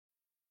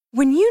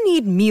When you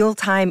need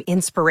mealtime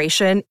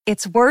inspiration,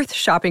 it's worth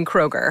shopping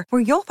Kroger,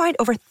 where you'll find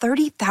over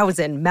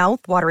 30,000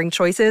 mouth-watering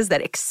choices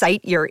that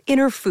excite your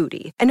inner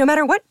foodie. And no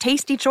matter what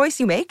tasty choice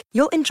you make,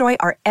 you'll enjoy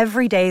our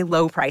everyday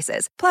low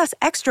prices, plus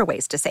extra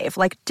ways to save,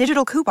 like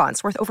digital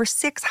coupons worth over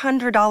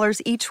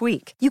 $600 each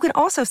week. You can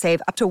also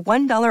save up to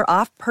 $1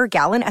 off per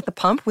gallon at the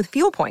pump with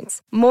fuel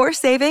points. More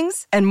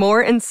savings and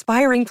more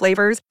inspiring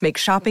flavors make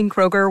shopping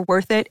Kroger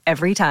worth it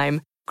every time.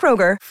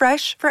 Kroger,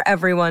 fresh for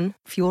everyone.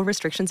 Fuel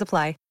restrictions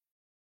apply.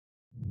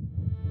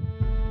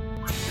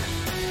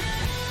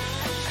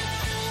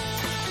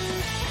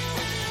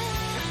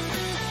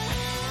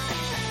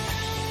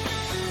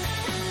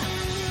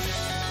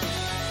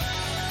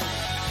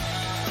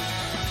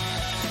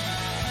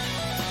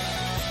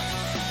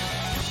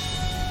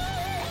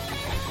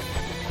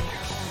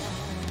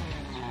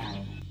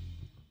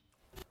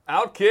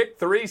 Outkick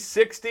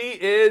 360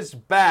 is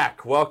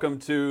back. Welcome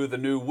to the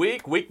new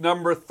week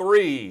number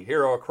 3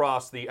 here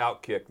across the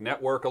Outkick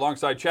Network.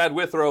 Alongside Chad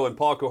Withrow and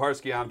Paul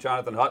Kuharsky, I'm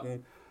Jonathan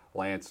Hutton,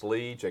 Lance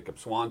Lee, Jacob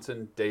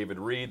Swanson, David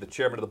Reed, the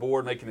chairman of the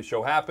board, making the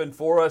show happen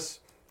for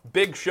us.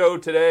 Big show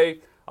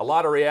today. A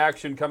lot of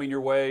reaction coming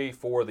your way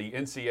for the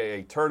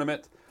NCAA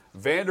tournament.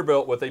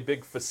 Vanderbilt with a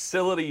big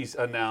facilities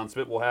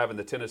announcement we'll have in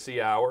the Tennessee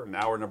Hour, in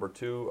hour number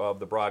 2 of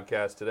the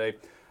broadcast today.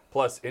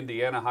 Plus,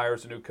 Indiana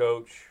hires a new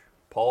coach.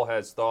 Paul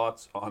has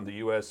thoughts on the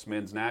U.S.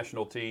 men's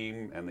national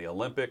team and the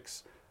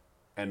Olympics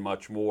and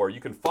much more. You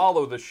can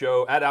follow the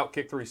show at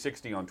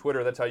Outkick360 on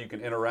Twitter. That's how you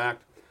can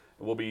interact.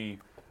 We'll be,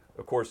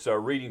 of course,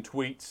 reading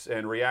tweets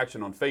and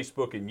reaction on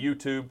Facebook and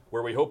YouTube,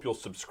 where we hope you'll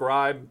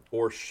subscribe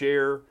or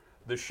share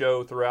the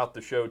show throughout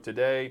the show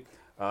today.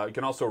 You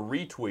can also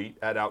retweet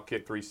at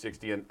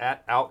Outkick360 and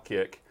at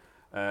Outkick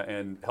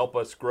and help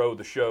us grow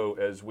the show,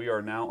 as we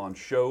are now on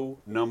show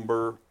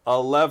number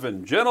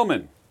 11.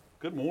 Gentlemen,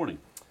 good morning.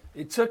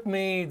 It took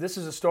me, this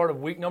is the start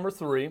of week number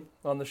 3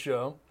 on the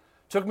show.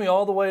 Took me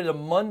all the way to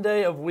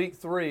Monday of week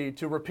 3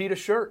 to repeat a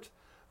shirt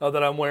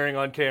that I'm wearing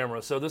on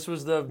camera. So this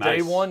was the Nice.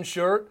 day 1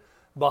 shirt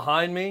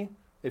behind me.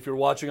 If you're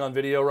watching on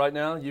video right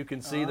now, you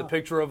can see the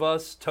picture of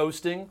us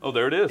toasting. Oh,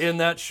 there it is. In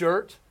that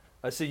shirt.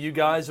 I see you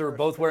guys are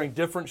both wearing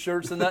different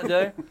shirts than that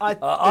day. I,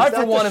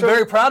 for one, am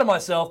very proud of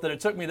myself that it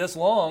took me this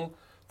long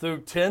through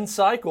 10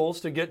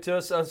 cycles to get to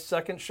a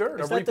second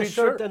shirt, Is a that repeat the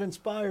shirt that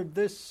inspired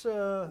this?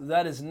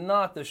 That is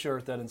not the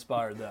shirt that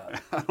inspired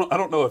that. I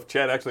don't know if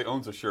Chad actually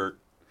owns a shirt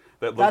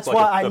that looks That's like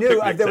why I knew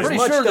picnic there was table.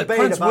 much Pretty sure that debate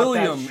Prince about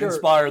William that shirt.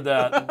 inspired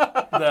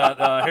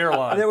that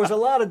hairline. There was a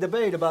lot of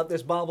debate about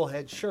this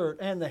bobblehead shirt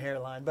and the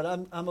hairline, but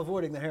I'm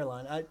avoiding the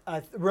hairline.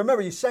 I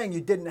remember you saying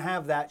you didn't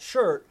have that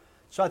shirt,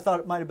 so I thought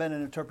it might have been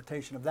an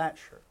interpretation of that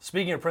shirt.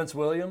 Speaking of Prince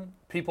William,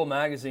 People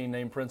magazine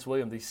named Prince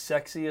William the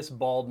sexiest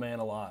bald man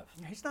alive.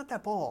 He's not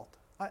that bald.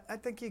 I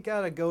think you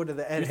got to go to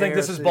the Ed You think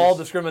this is Harris's. bald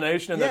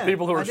discrimination and that Yeah,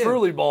 people who I are do.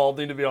 truly bald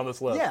need to be on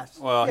this list? Yes.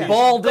 Well, yes. he's-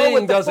 Balding Go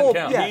with the doesn't full-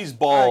 count. yes, He's I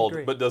bald,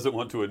 agree. but doesn't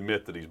want to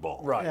admit that he's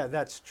bald. Right. Yeah,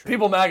 that's true.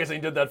 People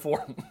magazine did that for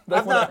him. They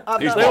I've not-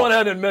 went He's they bald. went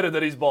ahead and admitted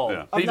that he's bald.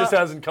 Yeah. He just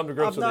hasn't come to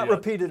grips I've with not it yet.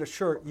 repeated a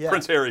shirt yet.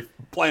 Prince Harry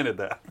planted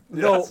that.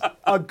 No,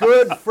 a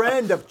good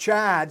friend of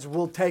Chad's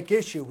will take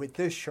issue with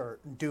this shirt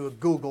and do a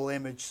Google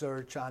image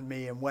search on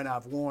me and when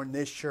I've worn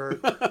this shirt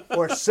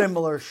or a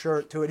similar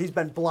shirt to it. He's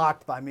been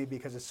blocked by me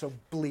because it's so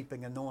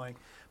bleeping annoying.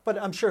 But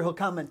I'm sure he'll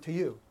comment to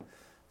you.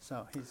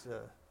 So he's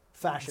a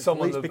fashion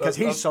police because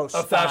he's so a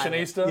stylish.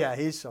 fashionista? Yeah,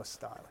 he's so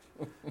stylish.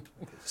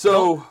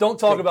 So Don't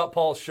talk about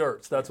Paul's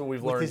shirts. That's what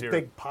we've With learned his here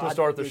big to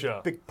start the his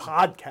show. big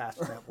podcast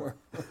network.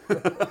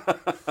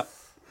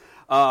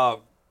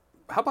 how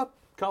about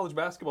college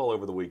basketball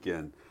over the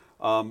weekend?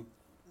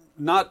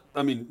 Not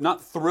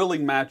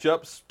thrilling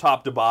matchups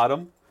top to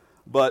bottom,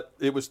 but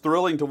it was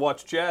thrilling to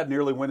watch Chad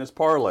nearly win his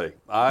parlay.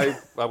 I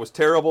was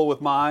terrible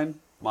with mine.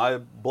 My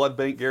blood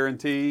bank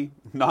guarantee,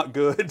 not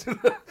good.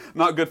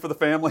 Not good for the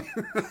family.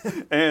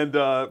 And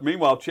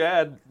meanwhile,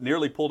 Chad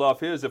nearly pulled off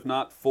his, if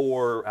not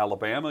for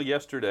Alabama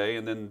yesterday,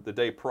 and then the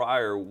day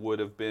prior would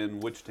have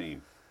been which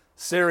team?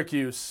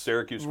 Syracuse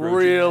screwed you.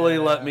 really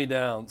let me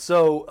down.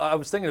 So I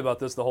was thinking about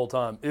this the whole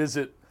time. Is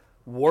it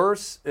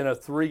worse in a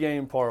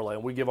 3-game parlay?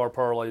 And we give our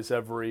parlays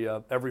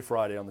every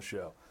Friday on the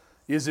show.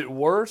 Is it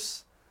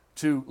worse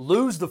to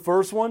lose the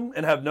first one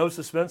and have no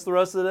suspense the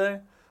rest of the day,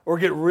 or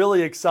get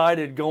really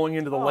excited going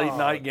into the late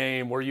night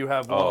game where you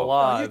have one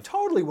alive? You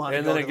totally want to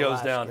and go then to it the goes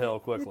last downhill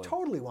game. quickly. You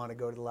totally want to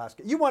go to the last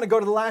game. You want to go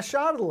to the last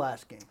shot of the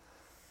last game.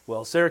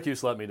 Well,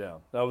 Syracuse let me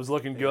down. I was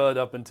looking good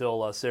up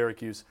until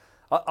Syracuse.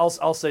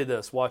 I'll say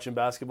this, watching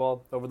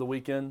basketball over the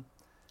weekend,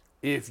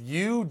 if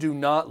you do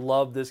not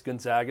love this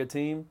Gonzaga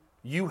team,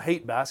 you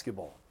hate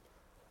basketball.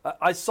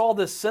 I saw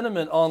this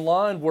sentiment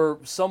online where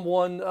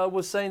someone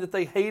was saying that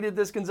they hated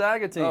this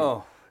Gonzaga team.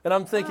 Oh. And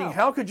I'm thinking,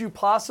 how could you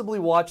possibly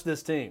watch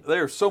this team? They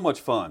are so much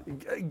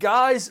fun.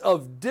 Guys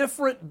of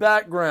different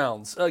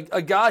backgrounds.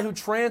 A guy who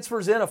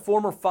transfers in, a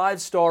former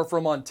 5-star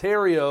from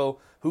Ontario,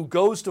 who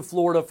goes to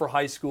Florida for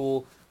high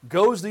school,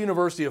 goes to the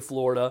University of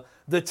Florida.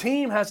 The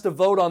team has to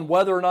vote on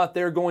whether or not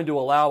they're going to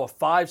allow a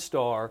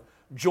 5-star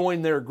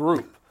join their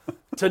group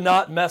to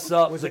not mess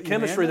up the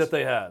chemistry unanimous? that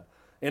they had.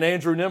 And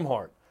Andrew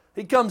Nembhard.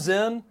 He comes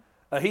in,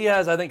 he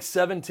has, I think,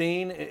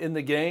 17 in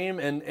the game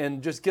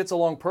and just gets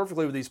along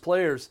perfectly with these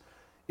players.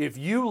 If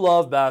you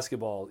love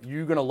basketball,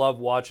 you're going to love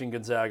watching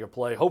Gonzaga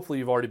play. Hopefully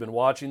you've already been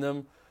watching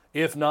them.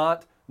 If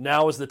not,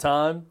 now is the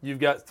time. You've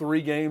got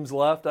 3 games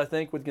left, I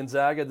think, with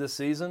Gonzaga this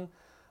season.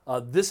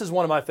 This is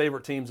one of my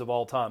favorite teams of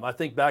all time. I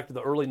think back to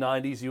the early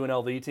 90s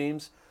UNLV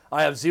teams.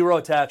 I have zero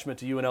attachment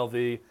to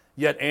UNLV,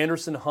 yet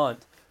Anderson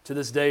Hunt, to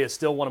this day, is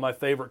still one of my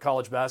favorite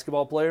college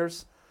basketball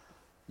players.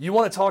 You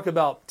want to talk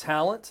about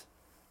talent,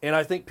 and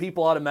I think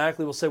people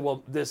automatically will say,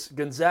 well, this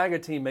Gonzaga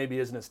team maybe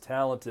isn't as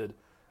talented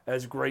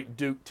as great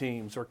Duke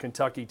teams or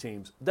Kentucky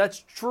teams. That's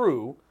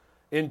true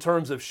in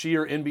terms of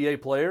sheer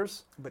NBA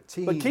players. But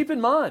keep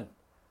in mind,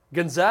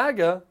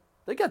 Gonzaga,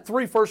 they got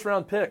 3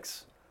 first-round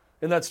picks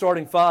in that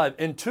starting 5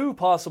 and 2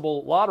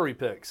 possible lottery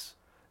picks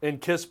in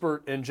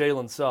Kispert and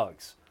Jalen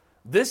Suggs.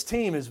 This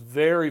team is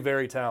very,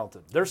 very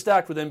talented. They're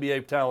stacked with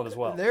NBA talent as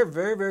well. They're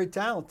very, very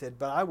talented,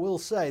 but I will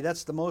say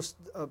that's the most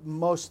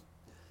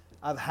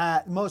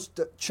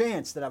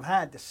chance that I've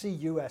had to see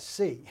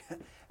USC.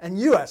 And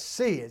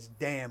USC is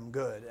damn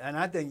good, and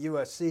I think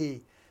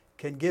USC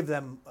can give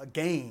them a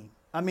game.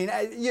 I mean,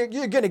 you're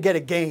going to get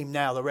a game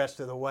now the rest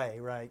of the way,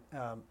 right?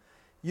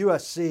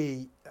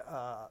 USC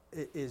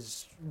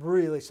is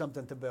really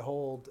something to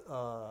behold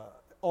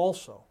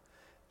also.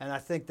 And I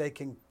think they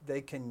can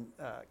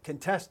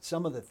contest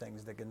some of the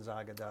things that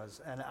Gonzaga does,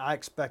 and I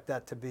expect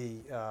that to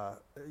be, I'm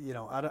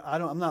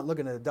not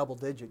looking at a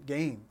double-digit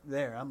game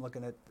there. I'm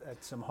looking at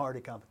some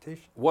hardy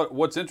competition.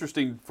 What's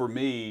interesting for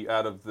me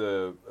out of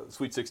the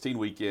Sweet 16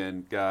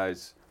 weekend,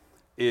 guys,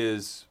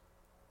 is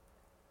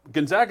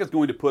Gonzaga's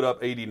going to put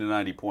up 80 to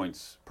 90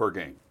 points per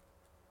game,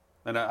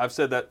 and I've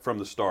said that from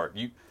the start.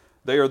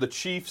 They are the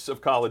Chiefs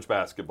of college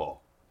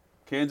basketball.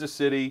 Kansas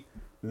City,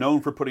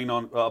 known for putting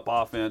up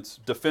offense.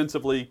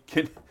 Defensively,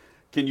 can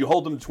you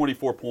hold them to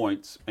 24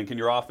 points, and can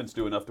your offense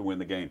do enough to win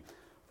the game?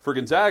 For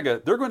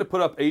Gonzaga, they're going to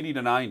put up 80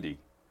 to 90,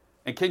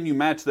 and can you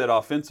match that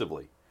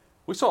offensively?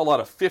 We saw a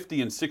lot of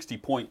 50 and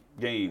 60-point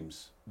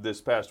games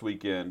this past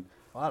weekend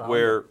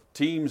where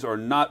teams are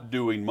not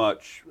doing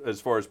much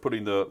as far as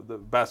putting the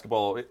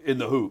basketball in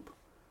the hoop.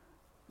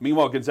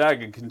 Meanwhile,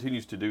 Gonzaga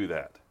continues to do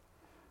that.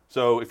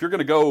 So if you're going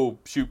to go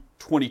shoot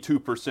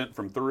 22%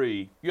 from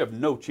 3, you have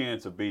no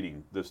chance of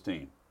beating this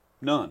team.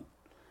 None.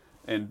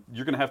 And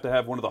you're going to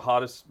have one of the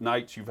hottest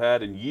nights you've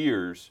had in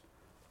years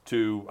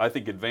to, I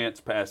think,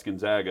 advance past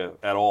Gonzaga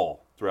at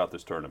all throughout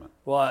this tournament.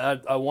 Well,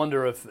 I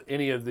wonder if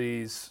any of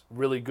these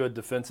really good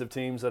defensive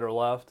teams that are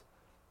left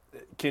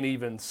can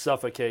even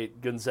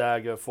suffocate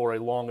Gonzaga for a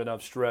long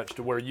enough stretch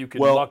to where you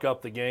can muck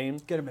up the game.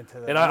 Get them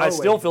into that. And I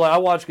still feel like I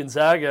watch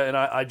Gonzaga, and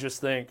I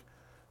just think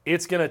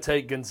it's going to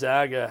take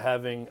Gonzaga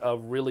having a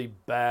really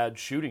bad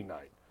shooting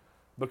night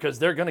because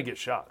they're going to get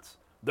shots.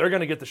 They're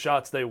going to get the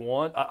shots they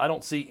want. I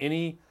don't see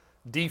any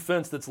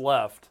defense that's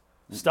left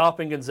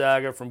stopping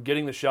Gonzaga from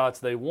getting the shots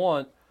they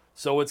want,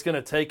 so it's going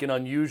to take an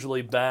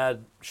unusually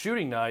bad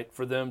shooting night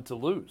for them to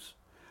lose.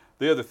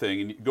 The other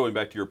thing, and going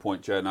back to your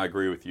point, Chad, and I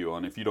agree with you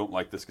on if you don't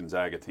like this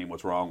Gonzaga team,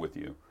 what's wrong with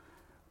you?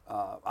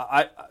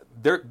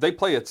 They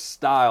play a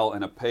style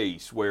and a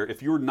pace where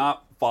if you're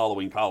not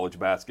following college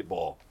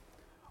basketball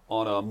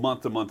on a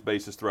month-to-month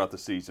basis throughout the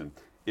season,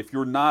 if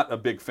you're not a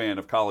big fan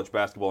of college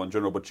basketball in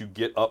general, but you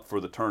get up for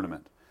the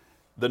tournament,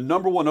 the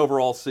number 1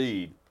 overall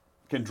seed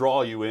can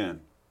draw you in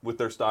with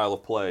their style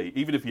of play,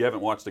 even if you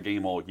haven't watched the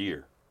game all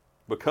year,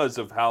 because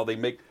of how they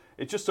make –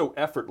 it's just so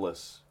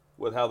effortless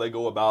with how they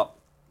go about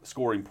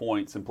scoring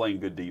points and playing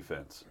good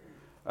defense.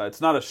 It's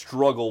not a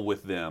struggle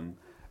with them,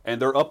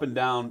 and they're up and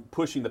down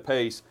pushing the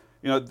pace.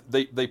 You know,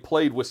 they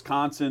played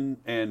Wisconsin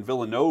and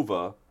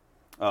Villanova,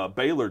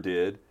 Baylor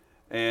did,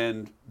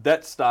 and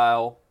that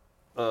style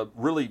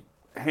really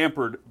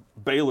hampered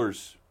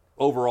Baylor's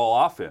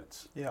overall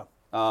offense. Yeah.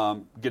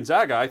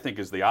 Gonzaga, I think,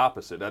 is the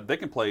opposite. They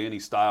can play any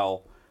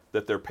style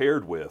that they're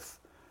paired with.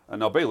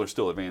 Now, Baylor's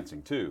still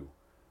advancing too,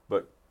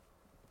 but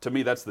to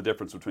me, that's the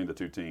difference between the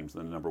two teams,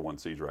 the number 1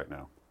 seeds right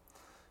now.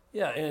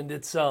 Yeah, and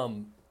it's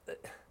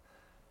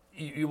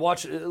you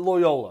watch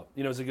Loyola.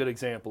 Is a good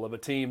example of a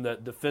team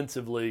that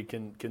defensively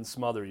can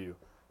smother you.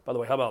 By the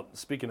way, how about,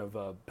 speaking of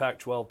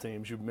Pac-12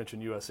 teams, you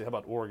mentioned USC, how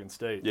about Oregon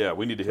State? Yeah,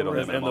 we need to hit on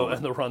them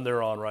and the run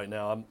they're on right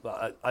now.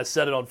 I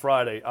said it on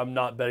Friday. I'm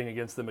not betting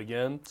against them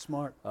again.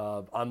 Smart.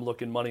 I'm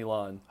looking money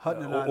line.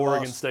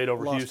 Oregon State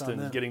over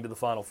Houston getting to the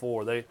Final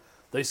Four.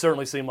 They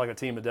certainly seem like a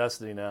team of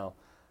destiny now.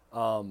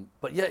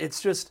 But, yeah,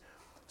 it's just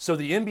 – so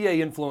the NBA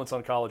influence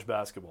on college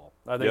basketball,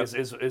 I think,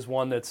 is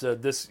one that's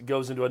this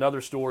goes into another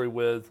story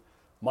with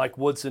Mike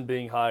Woodson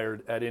being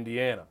hired at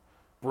Indiana.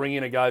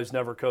 Bringing a guy who's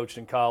never coached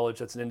in college,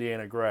 that's an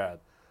Indiana grad.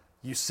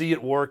 You see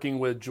it working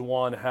with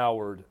Juwan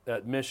Howard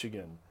at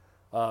Michigan.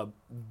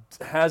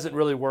 Hasn't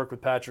really worked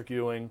with Patrick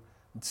Ewing.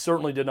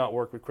 Certainly did not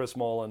work with Chris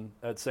Mullin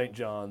at St.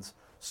 John's.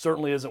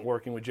 Certainly isn't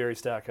working with Jerry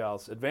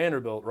Stackhouse at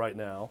Vanderbilt right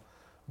now.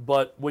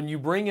 But when you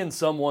bring in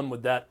someone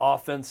with that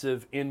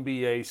offensive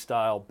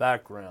NBA-style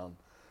background,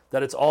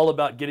 that it's all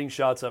about getting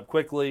shots up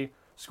quickly,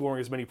 scoring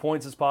as many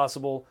points as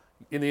possible.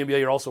 In the NBA,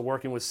 you're also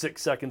working with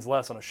 6 seconds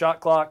less on a shot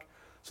clock.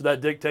 So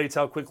that dictates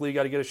how quickly you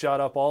got to get a shot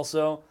up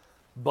also.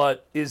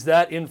 But is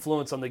that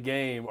influence on the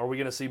game? Are we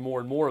going to see more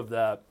and more of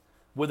that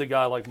with a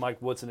guy like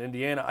Mike Woods in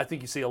Indiana? I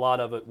think you see a lot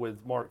of it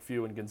with Mark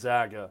Few and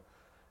Gonzaga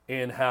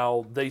and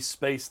how they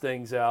space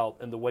things out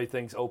and the way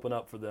things open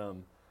up for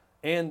them.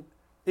 And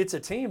it's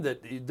a team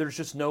that there's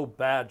just no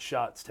bad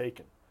shots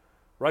taken,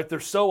 right? They're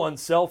so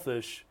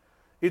unselfish.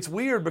 It's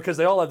weird because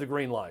they all have the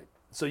green light.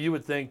 So you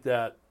would think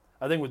that,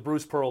 I think with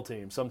Bruce Pearl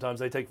teams,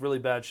 sometimes they take really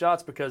bad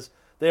shots because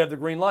they have the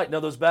green light. Now,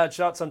 those bad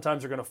shots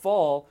sometimes are going to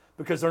fall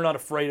because they're not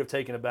afraid of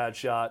taking a bad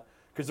shot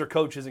because their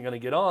coach isn't going to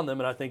get on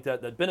them, and I think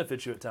that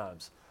benefits you at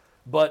times.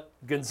 But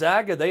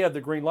Gonzaga, they have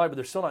the green light, but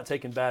they're still not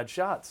taking bad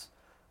shots.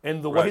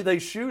 And the way they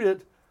shoot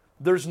it,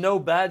 there's no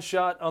bad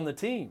shot on the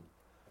team,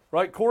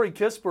 right? Corey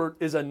Kispert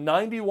is a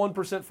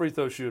 91% free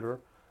throw shooter,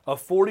 a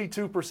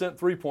 42%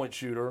 three-point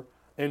shooter,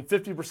 and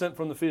 50%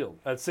 from the field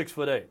at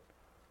 6'8".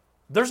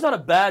 There's not a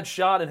bad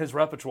shot in his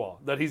repertoire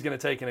that he's going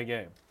to take in a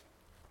game.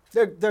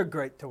 They're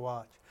great to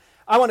watch.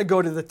 I want to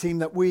go to the team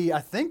that we, I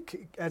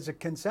think, as a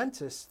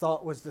consensus,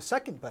 thought was the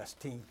second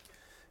best team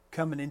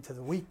coming into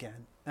the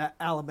weekend,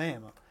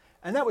 Alabama.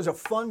 And that was a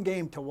fun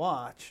game to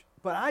watch,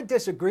 but I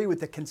disagree with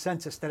the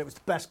consensus that it was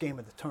the best game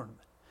of the tournament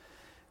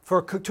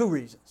for two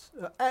reasons.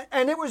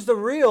 And it was the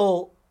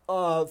real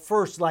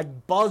first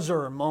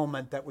buzzer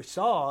moment that we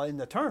saw in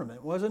the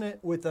tournament, wasn't it?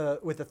 With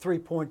a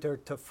three-pointer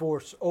to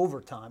force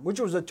overtime, which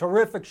was a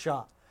terrific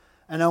shot.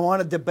 And I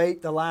want to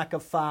debate the lack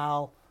of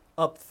foul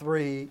up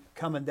three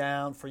coming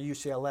down for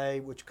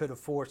UCLA, which could have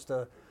forced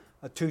a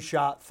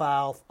two-shot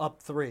foul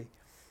up three.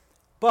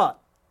 But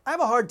I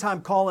have a hard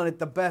time calling it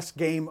the best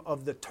game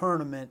of the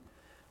tournament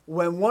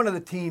when one of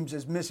the teams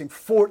is missing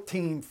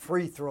 14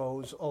 free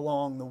throws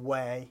along the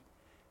way,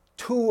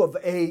 2 of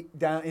 8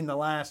 down in the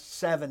last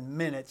 7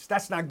 minutes.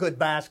 That's not good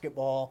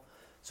basketball,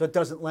 so it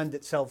doesn't lend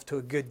itself to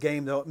a good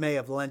game, though it may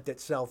have lent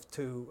itself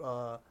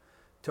to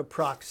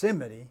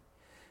proximity.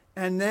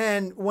 And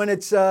then when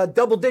it's a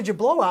double-digit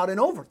blowout in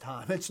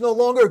overtime, it's no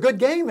longer a good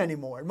game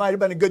anymore. It might have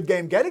been a good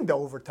game getting to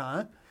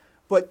overtime,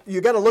 but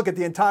you got to look at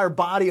the entire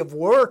body of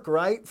work,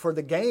 right, for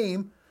the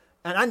game.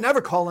 And I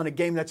never call in a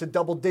game that's a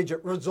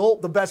double-digit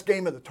result the best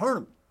game of the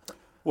tournament.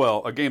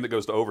 Well, a game that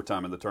goes to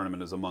overtime in the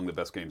tournament is among the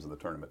best games in the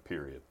tournament,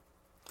 period.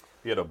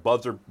 He had a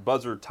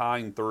buzzer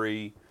tying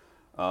three.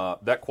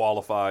 That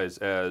qualifies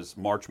as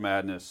March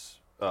Madness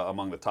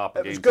among the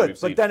top games good, we've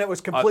seen. But then it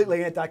was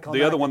completely anticlimactic.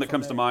 The other one that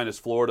comes to mind is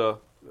Florida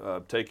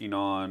taking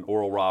on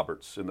Oral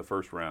Roberts in the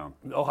first round.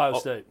 Ohio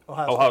State.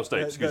 Ohio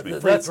State, excuse me.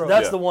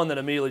 That's the one that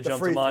immediately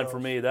jumped to mind for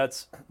me.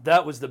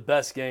 That was the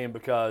best game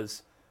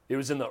because it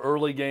was in the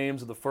early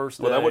games of the first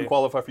day. Well, that wouldn't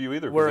qualify for you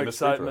either because he missed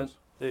free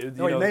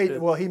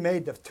throws. He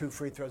made the 2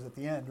 free throws at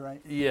the end,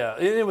 right? Yeah,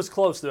 it was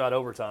close throughout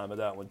overtime at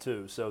that one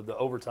too. So the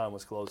overtime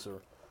was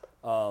closer.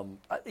 I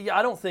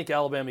don't think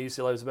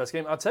Alabama-UCLA was the best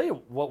game. I'll tell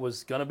you what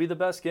was going to be the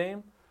best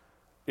game,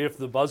 if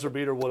the buzzer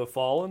beater would have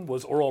fallen,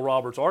 was Oral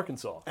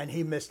Roberts-Arkansas. And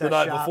he missed that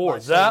the night shot before.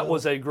 That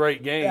was a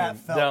great game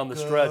down the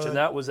stretch, good. And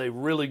that was a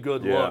really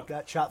good look.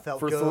 That shot felt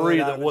for good 3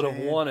 that would have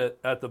won it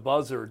at the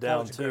buzzer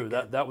down 2.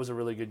 That was a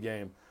really good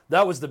game.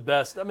 That was the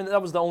best. I mean,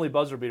 that was the only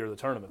buzzer beater of the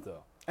tournament,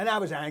 though. And I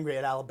was angry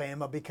at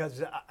Alabama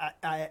because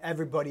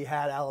everybody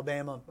had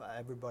Alabama.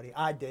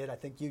 I did. I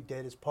think you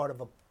did as part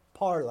of a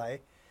parlay.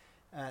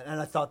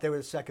 And I thought they were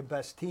the second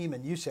best team,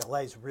 and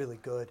UCLA is really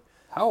good.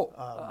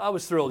 I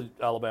was thrilled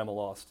Alabama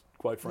lost,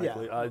 quite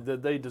frankly. Yeah.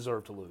 they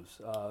deserve to lose.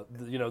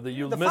 You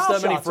The miss foul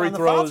that many shots, free on the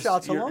foul throws,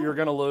 shots alone. you're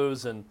going to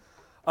lose. And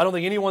I don't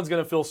think anyone's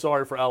going to feel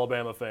sorry for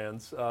Alabama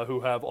fans who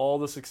have all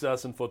the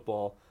success in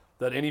football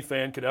that any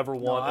fan could ever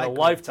want in a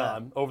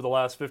lifetime over the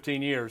last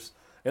 15 years.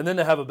 And then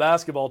to have a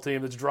basketball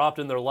team that's dropped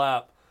in their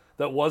lap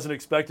that wasn't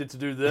expected to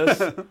do this,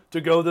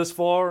 to go this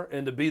far,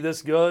 and to be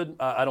this good,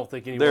 I don't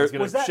think anyone's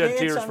going to shed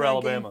tears for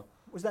Alabama. Game?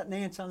 Was that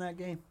Nance on that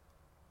game?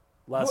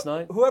 Last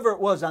night? Whoever it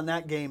was on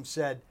that game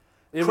said,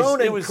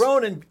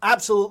 Cronin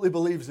absolutely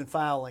believes in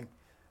fouling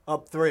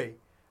up 3.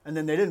 And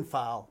then they didn't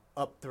foul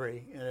up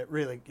 3,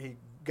 and he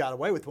got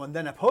away with one.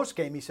 Then at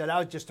post-game, he said, I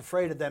was just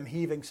afraid of them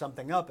heaving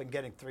something up and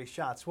getting 3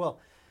 shots. Well,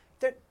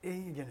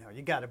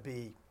 you got to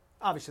be,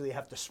 obviously you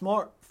have to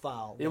smart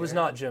foul. It was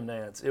not Jim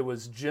Nance. It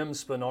was Jim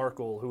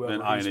Spinarkle, whoever.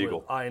 And Ian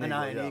Eagle.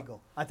 Ian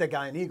Eagle. I think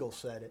Ian Eagle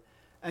said it.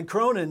 And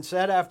Cronin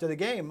said after the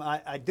game,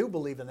 I do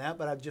believe in that,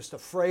 but I'm just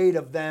afraid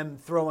of them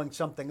throwing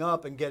something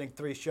up and getting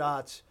 3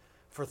 shots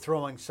for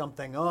throwing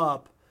something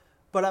up.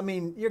 But, I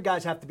mean, your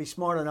guys have to be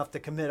smart enough to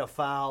commit a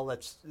foul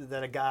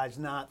that a guy's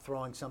not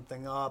throwing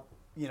something up,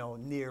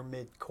 near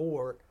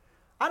midcourt.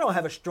 I don't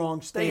have a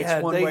strong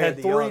stance one way or the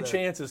other. They had 3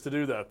 chances to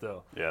do that,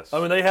 though. Yes.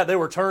 I mean, they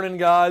were turning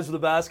guys with the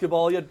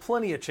basketball. You had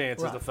plenty of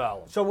chances to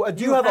foul them. So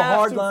do you have a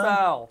hard line?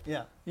 Foul.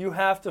 Yeah. You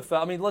have to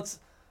foul. I mean,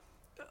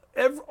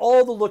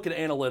 all the look at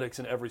analytics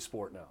in every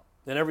sport now,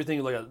 and everything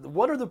you look at.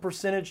 What are the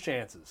percentage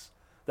chances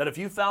that if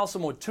you foul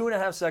someone with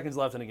 2.5 seconds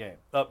left in a game,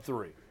 up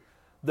 3,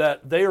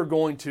 that they are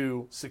going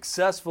to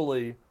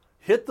successfully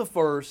hit the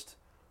first,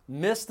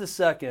 miss the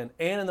second,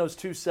 and in those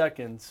 2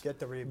 seconds get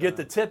the rebound, get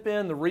the tip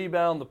in, the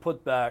rebound, the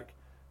putback,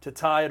 to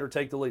tie it or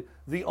take the lead.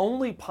 The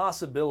only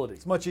possibility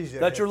much easier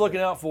that you're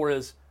looking out for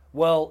is,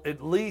 well,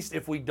 at least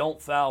if we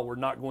don't foul, we're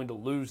not going to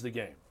lose the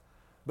game.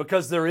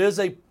 Because there is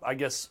a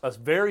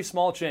very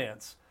small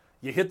chance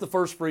you hit the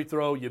first free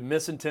throw, you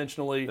miss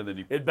intentionally,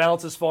 it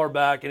bounces far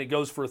back, and it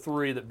goes for a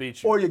three that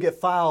beats you. Or you get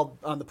fouled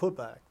on the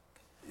putback.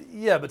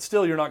 Yeah, but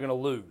still you're not going to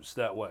lose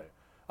that way.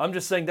 I'm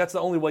just saying that's the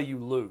only way you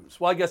lose.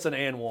 Well, I guess an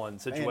and one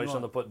situation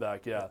on the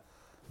putback, yeah.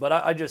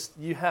 But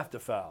you have to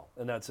foul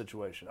in that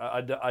situation.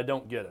 I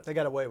don't get it. They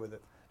got away with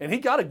it. And he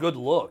got a good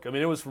look. I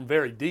mean, it was from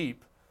very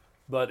deep,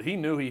 but he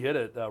knew he hit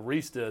it.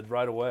 Reese did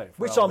right away.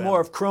 We saw more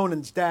of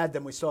Cronin's dad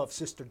than we saw of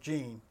Sister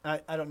Jean.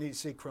 I don't need to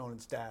see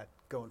Cronin's dad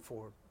going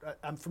forward.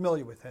 I'm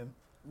familiar with him.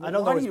 I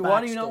don't know his backstory.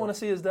 Why do you not want to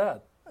see his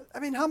dad? I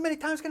mean, how many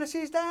times can I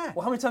see his dad?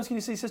 Well, how many times can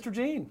you see Sister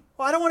Jean?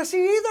 Well, I don't want to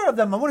see either of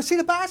them. I want to see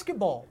the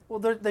basketball. Well,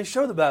 they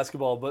show the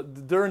basketball,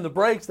 but during the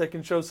breaks, they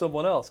can show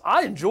someone else.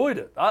 I enjoyed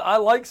it. I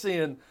like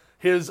seeing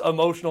his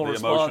emotional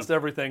response to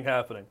everything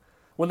happening.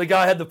 When the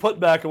guy had the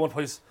putback in one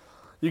place,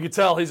 you could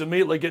tell he's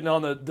immediately getting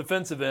on the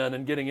defensive end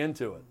and getting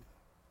into it.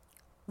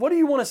 What do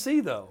you want to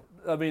see, though?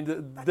 I mean,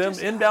 them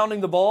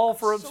inbounding the ball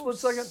for a split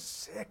second? I'm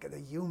sick of the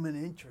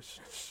human interest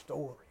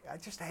story. I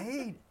just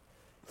hate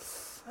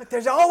it.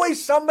 There's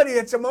always somebody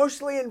that's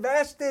emotionally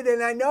invested,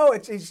 and I know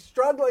he's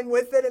struggling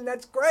with it, and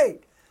that's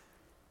great.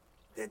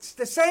 It's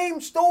the same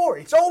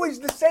story. It's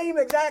always the same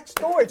exact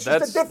story. It's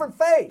just a different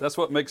face. That's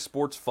what makes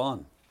sports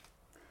fun.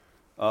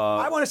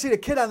 I want to see the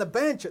kid on the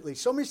bench at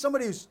least. Show me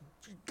somebody who's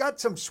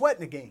got some sweat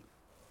in the game.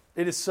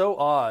 It is so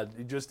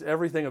odd, just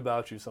everything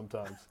about you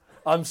sometimes.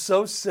 I'm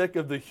so sick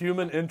of the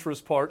human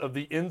interest part of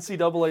the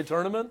NCAA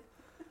tournament.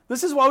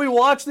 This is why we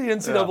watch the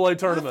NCAA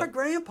tournament. Not for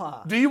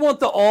Grandpa. Do you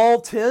want the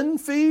all 10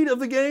 feed of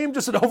the game?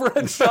 Just an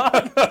overhead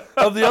shot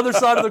of the other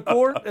side of the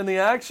court and the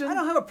action? I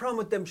don't have a problem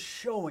with them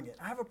showing it.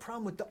 I have a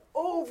problem with the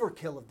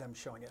overkill of them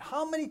showing it.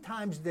 How many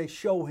times did they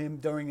show him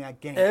during that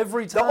game?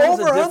 Every time the is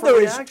a different over-under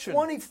reaction. is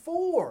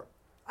 24.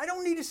 I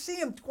don't need to see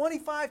him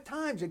 25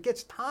 times. It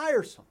gets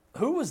tiresome.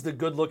 Who was the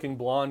good-looking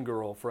blonde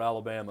girl for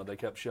Alabama they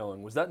kept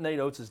showing? Was that Nate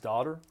Oates'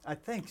 daughter? I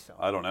think so.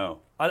 I don't know.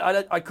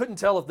 I couldn't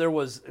tell if there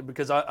was,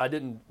 because I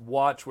didn't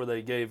watch where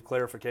they gave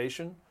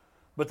clarification,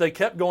 but they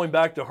kept going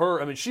back to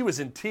her. I mean, she was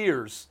in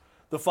tears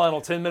the final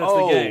 10 minutes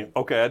of the game.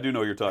 Okay, I do know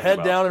what you're talking about.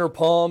 Head down in her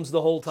palms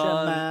the whole time. She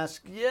had a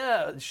mask.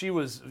 Yeah, she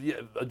was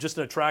just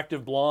an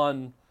attractive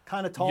blonde,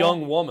 kind of tall,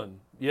 young woman.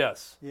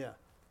 Yes. Yeah.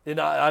 And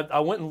I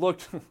went and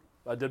looked.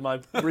 I did my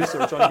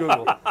research on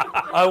Google.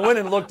 I went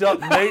and looked up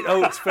Nate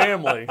Oates'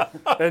 family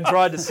and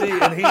tried to see,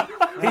 and he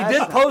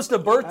did post a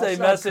birthday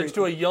message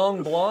to a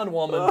young blonde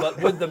woman,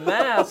 but with the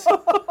mask,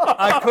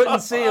 I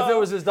couldn't see if it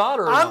was his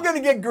daughter or not. I'm going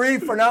to get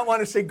grief for not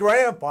wanting to see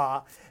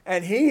Grandpa,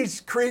 and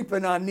he's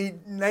creeping on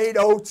Nate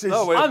Oates'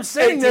 I'm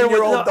sitting there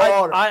with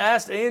daughter. I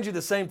asked Angie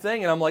the same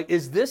thing, and I'm like,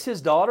 is this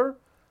his daughter?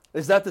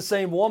 Is that the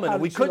same woman?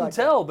 And we couldn't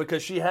tell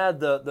because she had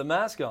the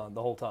mask on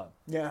the whole time.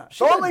 Yeah.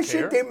 So only she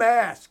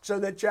demasked so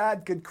that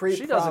Chad could creep.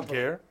 She doesn't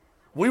care.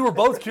 We were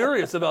both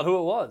curious about who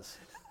it was.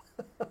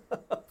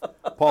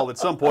 Paul, at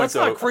some point, that's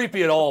not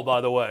creepy at all,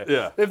 by the way.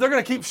 Yeah. If they're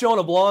going to keep showing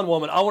a blonde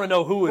woman, I want to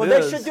know who it is.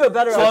 Well, they should do a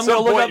better. So I'm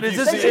going to look up. Is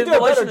this in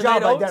relation to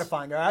Nate Oates?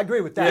 Identifying her. I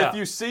agree with that. Yeah. If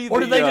you see, or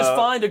did they just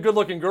find a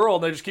good-looking girl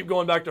and they just keep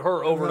going back to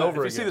her over and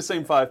over again? If you see the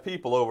same 5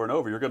 people over and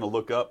over, you're going to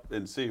look up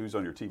and see who's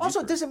on your TV.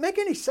 Also, does it make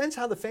any sense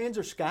how the fans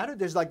are scattered?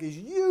 There's like these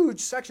huge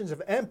sections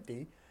of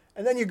empty,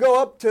 and then you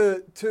go up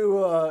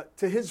to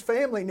his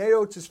family, Nate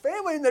Oates'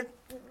 family, and they're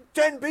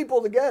 10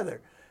 people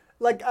together.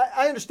 Like,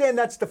 I understand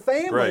that's the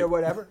family or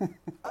whatever.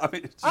 I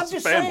mean, I'm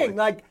just saying,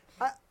 like,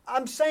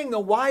 I'm saying,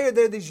 why are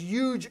there these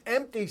huge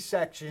empty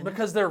sections?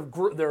 Because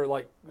they're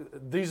like,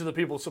 these are the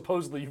people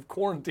supposedly you've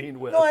quarantined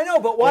with. No, I know,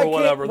 but why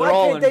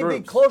can't they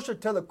be closer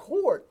to the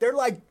court? They're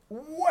like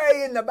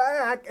way in the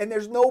back, and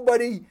there's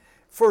nobody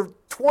for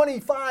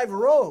 25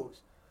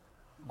 rows.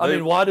 I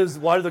mean, why do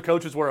the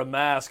coaches wear a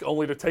mask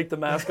only to take the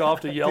mask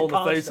off to yell in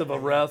the face of a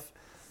ref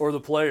or the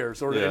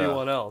players or to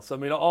anyone else? I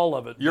mean, all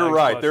of it. You're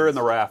right. They're in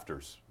the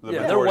rafters.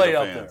 They're way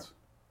up there.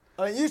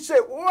 You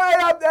sit way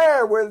up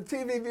there where the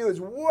TV view is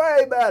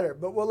way better,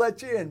 but we'll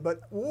let you in. But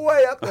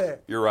way up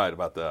there. You're right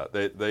about that.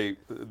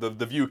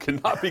 The view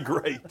cannot be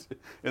great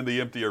in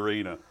the empty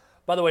arena.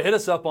 By the way, hit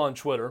us up on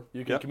Twitter.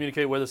 You can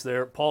communicate with us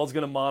there. Paul's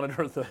going to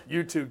monitor the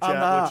YouTube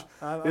chat,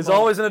 which is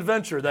always an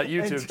adventure, that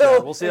YouTube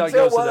chat. We'll see how it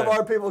goes today. Until one of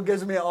our people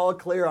gives me all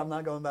clear, I'm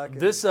not going back in.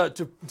 This,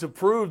 to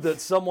prove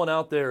that someone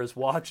out there is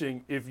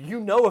watching, if you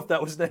know if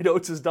that was Nate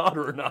Oates'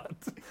 daughter or not,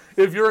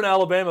 if you're an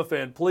Alabama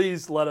fan,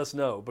 please let us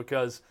know,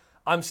 because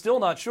I'm still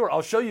not sure.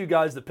 I'll show you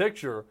guys the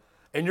picture,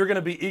 and you're going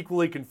to be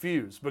equally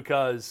confused,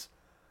 because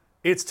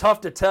it's tough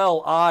to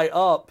tell eye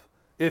up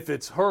if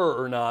it's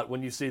her or not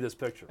when you see this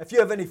picture. If you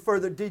have any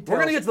further details. We're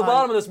going to get to the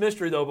bottom of this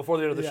mystery, though, before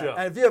the end of the show.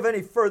 And if you have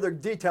any further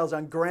details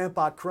on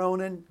Grandpa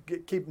Cronin,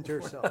 keep them to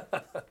yourself.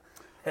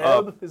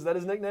 Heb? Is that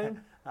his nickname?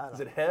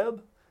 Is it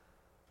Heb?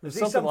 Is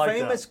he some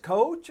famous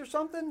coach or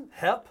something?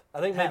 Hep?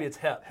 I think maybe it's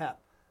Hep. Hep.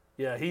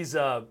 Yeah, he's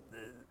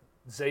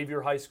Xavier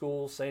High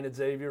School, St.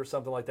 Xavier,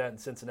 something like that in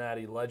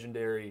Cincinnati,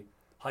 legendary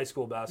high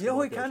school basketball. You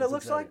know who he kind of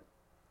looks like?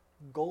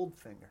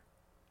 Goldfinger.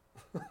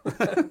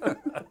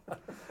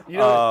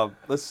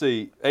 Let's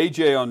see.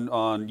 AJ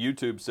on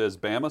YouTube says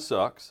Bama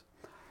sucks.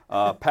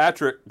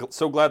 Patrick,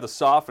 so glad the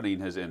softening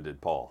has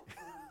ended, Paul,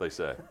 they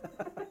say.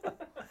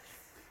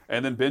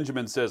 And then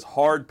Benjamin says,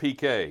 hard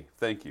PK.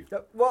 Thank you.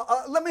 Well,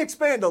 let me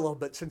expand a little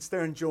bit since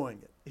they're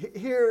enjoying it.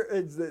 Here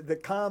is the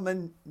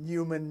common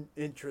human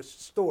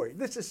interest story.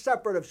 This is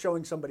separate of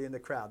showing somebody in the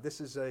crowd.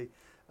 This is a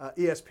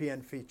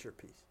ESPN feature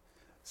piece.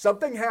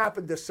 Something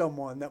happened to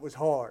someone that was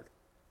hard.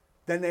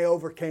 Then they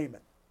overcame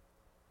it.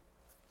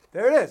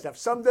 There it is. I've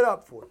summed it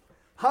up for you.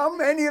 How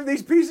many of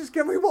these pieces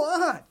can we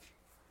watch?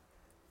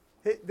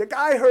 The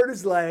guy hurt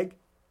his leg.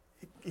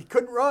 He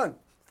couldn't run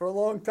for a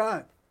long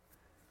time.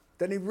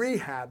 Then he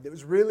rehabbed. It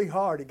was really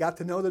hard. He got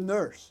to know the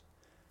nurse.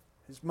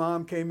 His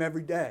mom came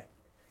every day.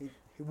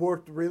 He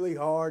worked really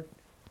hard.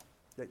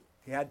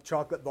 He had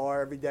chocolate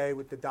bar every day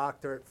with the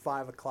doctor at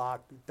 5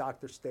 o'clock. The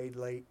doctor stayed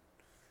late.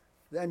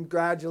 Then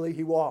gradually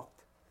he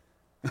walked.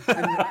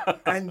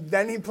 And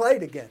then he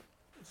played again.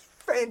 It's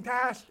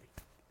fantastic.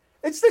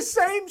 It's the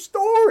same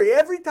story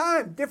every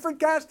time. Different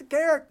cast of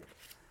characters.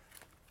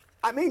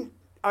 I mean,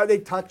 are they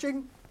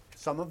touching?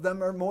 Some of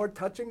them are more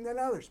touching than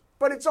others.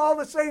 But it's all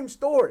the same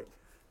story.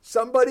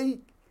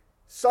 Somebody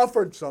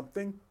suffered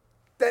something,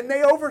 then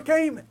they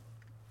overcame it.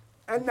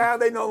 And now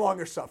they no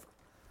longer suffer.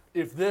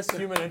 If this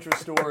human interest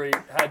story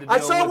had to deal I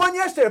saw with... one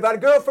yesterday about a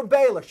girl from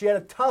Baylor. She had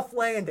a tough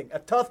landing, a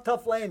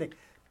tough landing.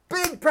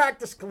 Big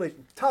practice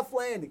collision, tough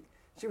landing.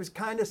 She was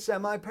kind of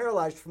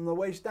semi-paralyzed from the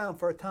waist down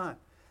for a time.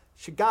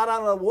 She got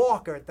on a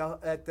walker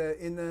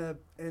in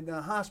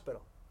the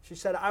hospital. She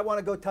said, "I want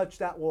to go touch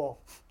that wall."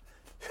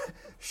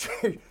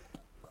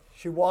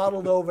 She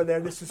waddled over there.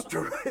 This is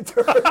terrific.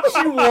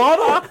 She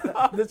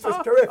waddled? This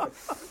was terrific.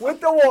 With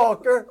the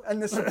walker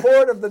and the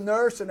support of the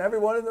nurse and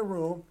everyone in the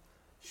room,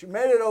 she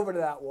made it over to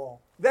that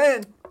wall.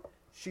 Then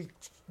she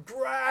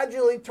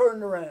gradually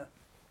turned around.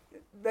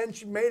 Then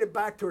she made it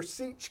back to her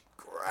seat. She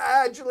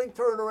gradually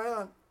turned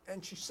around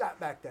and she sat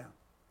back down.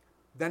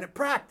 Then at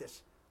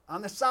practice,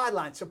 on the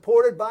sideline,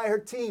 supported by her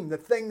team, the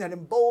thing that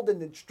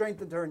emboldened and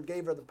strengthened her and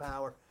gave her the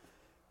power,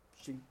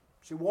 she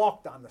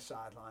walked on the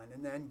sideline,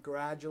 and then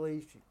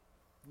gradually she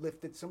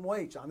lifted some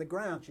weights on the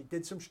ground. She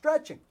did some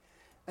stretching.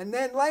 And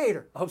then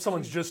later, I hope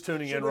someone's just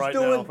tuning in right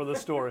now for this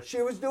story.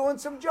 She was doing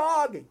some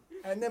jogging.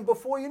 And then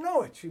before you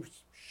know it, she was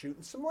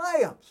shooting some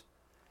layups.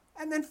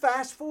 And then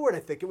fast forward, I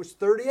think it was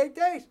 38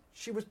 days,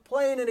 she was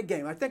playing in a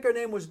game. I think her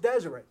name was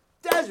Desiree.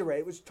 Desiree,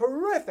 it was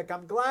terrific.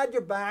 I'm glad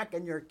you're back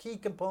and you're a key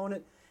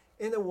component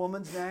in the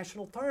women's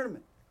national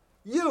tournament.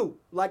 You,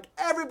 like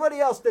everybody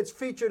else that's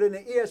featured in the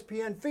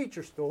ESPN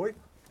feature story,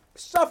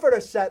 suffered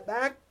a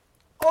setback,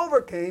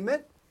 overcame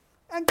it,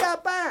 and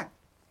got back.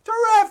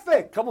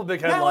 Terrific. Couple of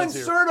big headlines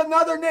here. Now insert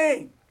another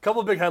name.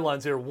 Couple of big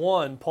headlines here.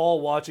 One,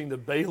 Paul watching the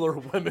Baylor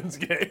women's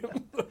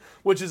game,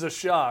 which is a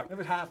shock. It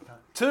was halftime.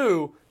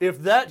 Two,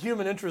 if that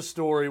human interest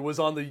story was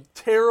on the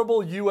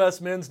terrible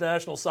U.S. men's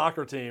national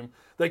soccer team,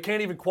 they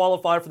can't even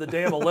qualify for the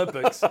damn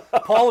Olympics,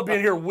 Paul would be in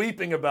here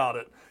weeping about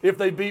it if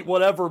they beat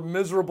whatever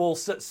miserable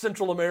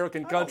Central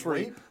American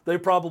country they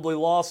probably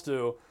lost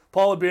to.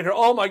 Paul would be in here,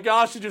 oh my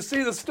gosh, did you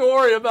see the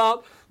story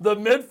about the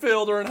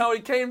midfielder and how he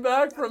came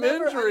back from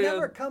injury? I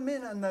never come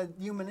in on the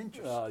human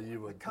interest.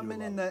 You would come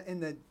in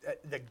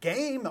the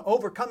game,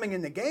 overcoming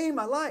in the game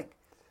I like.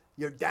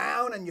 You're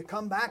down and you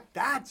come back.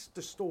 That's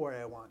the story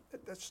I want.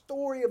 The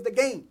story of the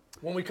game.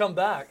 When we come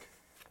back,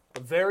 a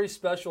very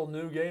special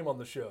new game on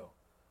the show.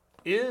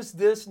 Is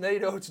this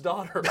Nate Oates'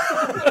 daughter?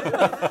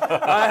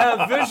 I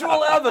have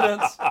visual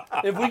evidence.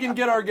 If we can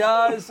get our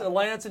guys,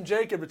 Lance and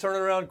Jacob, to turn it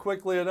around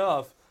quickly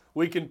enough,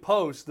 we can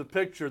post the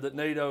picture that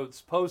Nate Oates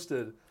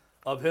posted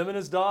of him and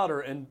his daughter,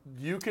 and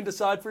you can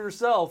decide for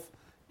yourself,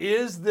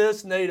 is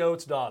this Nate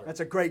Oates' daughter? That's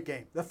a great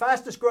game. The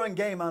fastest growing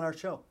game on our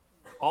show.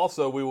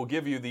 Also, we will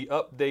give you the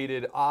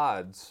updated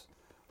odds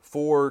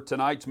for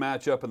tonight's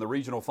matchup in the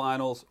regional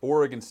finals.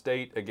 Oregon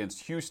State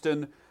against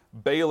Houston.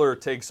 Baylor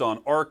takes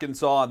on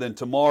Arkansas. And then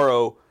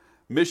tomorrow,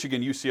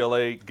 Michigan,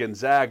 UCLA,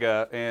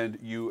 Gonzaga, and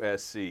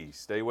USC.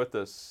 Stay with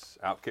us.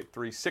 Outkick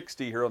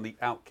 360 here on the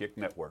Outkick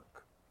Network.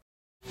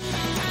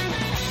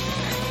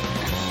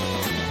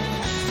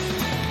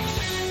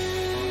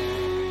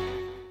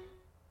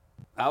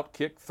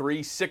 Outkick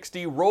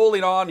 360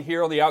 rolling on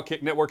here on the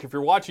Outkick Network. If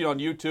you're watching on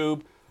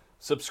YouTube,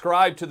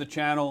 subscribe to the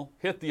channel,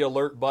 hit the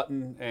alert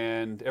button,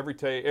 and every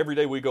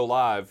day we go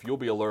live, you'll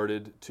be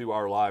alerted to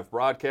our live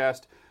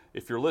broadcast.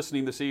 If you're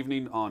listening this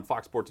evening on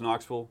Fox Sports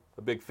Knoxville,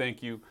 a big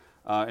thank you.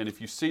 And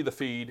if you see the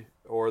feed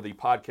or the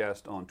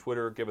podcast on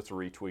Twitter, give us a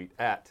retweet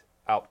at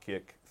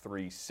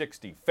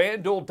Outkick360.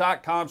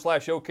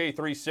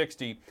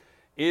 FanDuel.com/OK360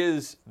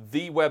 is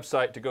the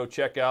website to go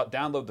check out.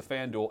 Download the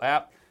FanDuel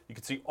app. You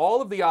can see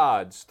all of the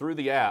odds through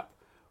the app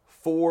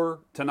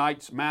for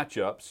tonight's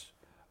matchups.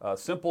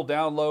 Simple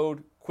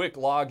download, quick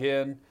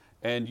login,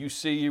 and you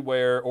see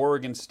where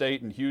Oregon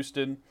State and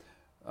Houston,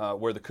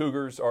 where the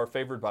Cougars are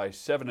favored by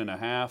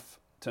 7.5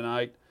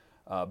 tonight.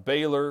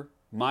 Baylor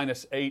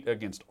 -8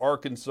 against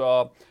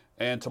Arkansas,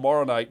 And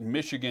tomorrow night,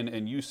 Michigan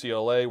and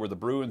UCLA, where the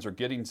Bruins are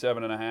getting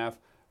 7.5.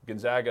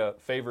 Gonzaga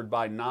favored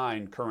by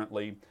 9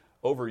 currently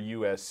over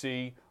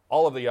USC.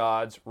 All of the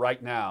odds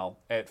right now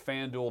at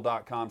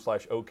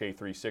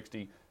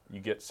FanDuel.com/OK360. You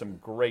get some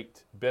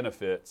great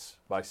benefits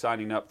by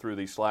signing up through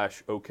the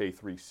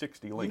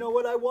 /OK360 link. You know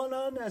what I won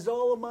on as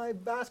all of my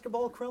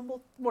basketball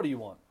crumbled? What do you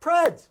want?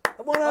 Preds.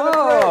 I won on the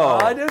Oh.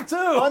 Preds. I did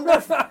too.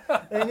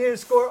 And you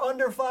score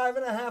under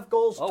 5.5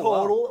 goals Oh,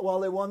 total wow. while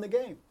they won the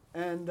game.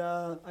 And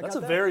I That's got a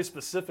that. very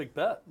specific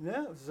bet.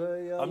 Yeah, it was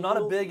a, I'm not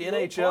a little- big little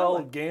NHL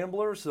parlay.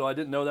 gambler, so I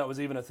didn't know that was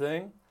even a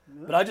thing.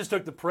 But I just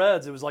took the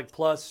Preds. It was like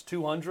plus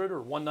 200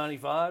 or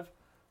 195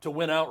 to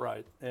win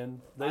outright,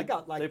 and I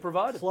got like they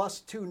provided plus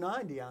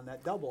 290 on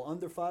that double,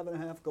 under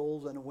 5.5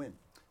 goals and a win.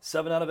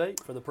 7 out of 8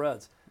 for the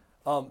Preds.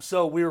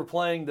 So we were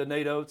playing the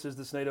Nate Oates is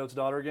this Nate Oates'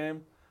 daughter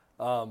game.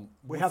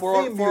 We have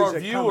for theme our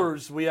music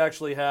viewers, we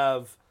actually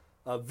have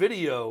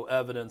video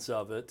evidence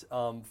of it.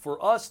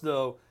 For us,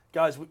 though,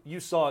 guys, you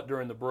saw it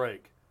during the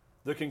break.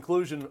 The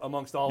conclusion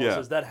amongst all of us Yeah.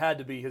 is that had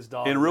to be his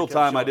daughter. In real They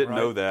kept time, I showing, didn't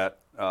right? know that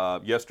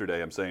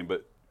yesterday, I'm saying,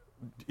 but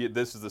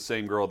this is the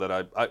same girl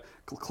that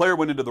Claire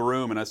went into the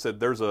room and I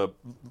said, there's a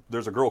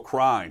girl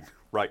crying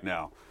right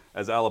now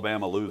as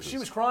Alabama loses. She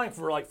was crying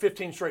for like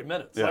 15 straight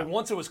minutes. Yeah. Like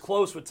once it was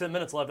close with 10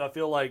 minutes left, I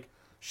feel like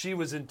she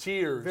was in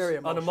tears, Very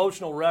an emotional.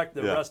 emotional wreck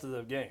the Yeah. rest of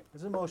the game.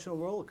 It's an emotional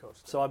roller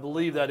coaster. So I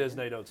believe that is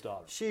Nate Oates'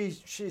 daughter.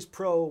 She's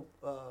pro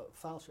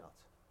foul shots.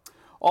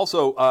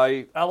 Also,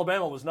 I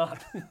Alabama was not.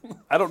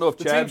 don't know if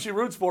The team Chad. she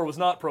roots for was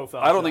not pro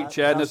foul. I don't think shot.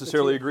 Chad That's the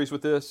necessarily team. agrees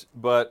with this,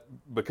 but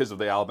because of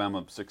the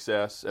Alabama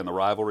success and the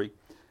rivalry,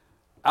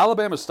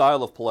 Alabama's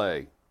style of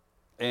play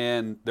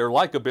and their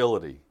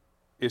likability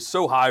is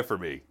so high for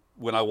me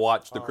when I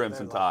watch the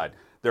Crimson they're Tide.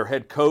 Their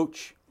head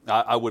coach,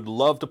 I would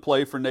love to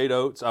play for Nate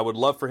Oates. I would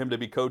love for him to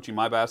be coaching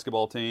my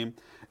basketball team.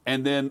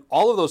 And then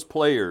all of those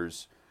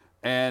players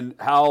and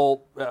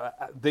how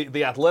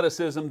the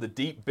athleticism, the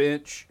deep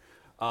bench,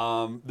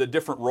 the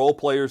different role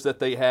players that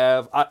they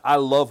have. I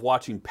love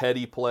watching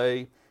Petty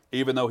play,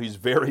 even though he's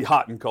very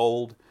hot and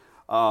cold.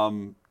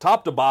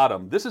 Top to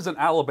bottom, this is an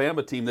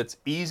Alabama team that's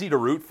easy to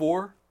root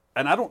for.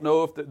 And I don't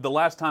know if the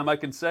last time I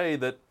can say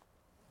that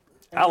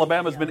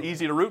Alabama's been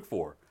easy to root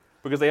for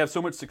because they have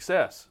so much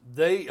success.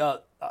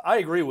 I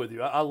agree with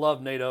you. I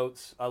love Nate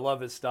Oates. I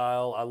love his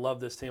style. I love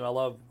this team. I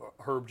love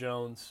Herb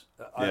Jones.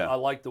 Yeah. I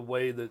like the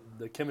way that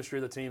the chemistry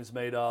of the team's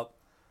made up.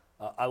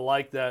 I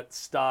like that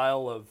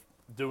style of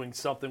doing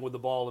something with the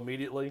ball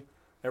immediately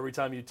every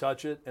time you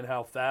touch it and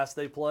how fast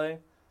they play.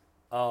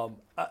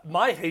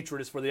 My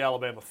hatred is for the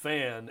Alabama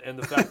fan and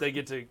the fact they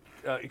get to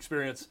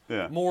experience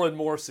Yeah. more and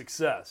more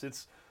success.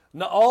 It's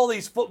not, all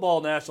these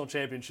football national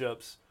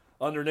championships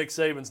under Nick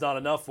Saban's not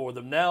enough for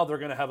them. Now they're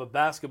going to have a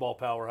basketball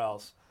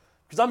powerhouse.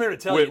 Because I'm here to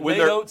tell you, Nate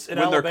Oates in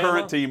when their Alabama,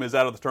 current team is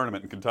out of the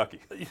tournament in Kentucky.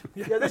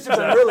 Yeah, this has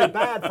been really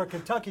bad for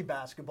Kentucky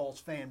basketball's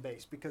fan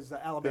base because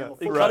the Alabama It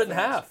football cut it in fans-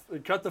 half.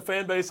 It cut the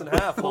fan base in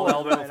half. All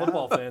Alabama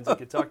football fans in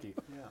Kentucky.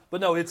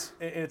 But no, it's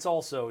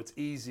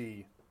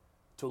easy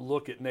to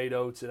look at Nate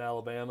Oates in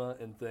Alabama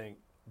and think,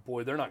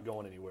 boy, they're not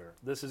going anywhere.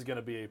 This is going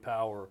to be a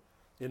power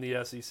in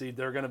the SEC.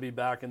 They're going to be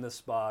back in this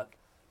spot.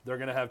 They're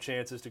going to have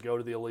chances to go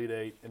to the Elite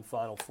Eight and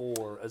Final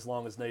Four as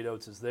long as Nate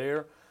Oates is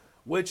there,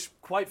 which,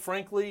 quite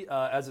frankly,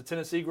 as a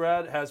Tennessee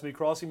grad, has me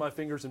crossing my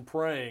fingers and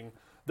praying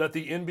that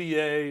the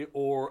NBA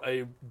or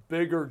a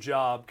bigger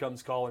job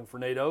comes calling for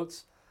Nate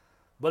Oates.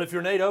 But if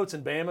you're Nate Oates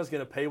and Bama's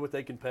going to pay what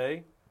they can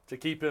pay to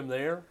keep him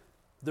there,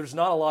 there's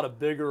not a lot of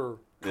bigger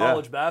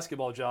college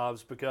basketball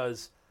jobs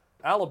because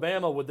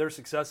Alabama, with their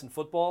success in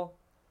football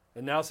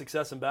and now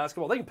success in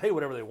basketball, they can pay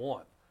whatever they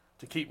want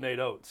to keep Nate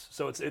Oates.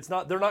 So it's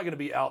not, they're not going to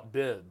be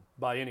outbid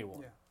by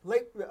anyone.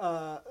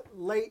 Yeah.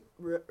 Late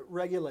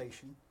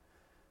regulation.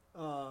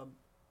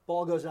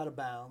 Ball goes out of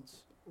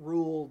bounds.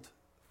 Ruled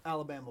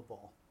Alabama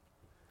ball.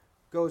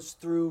 Goes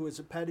through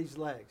Petty's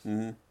legs.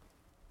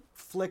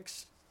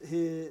 Flicks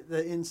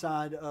the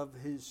inside of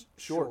his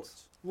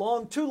shorts.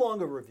 Too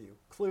long a review.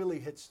 Clearly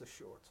hits the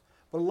shorts.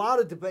 But a lot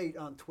of debate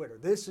on Twitter.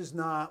 This is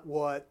not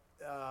what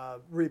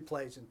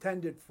replay is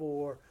intended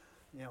for.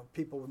 You know,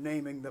 people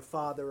naming the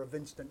father of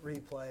instant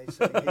replay,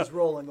 saying he's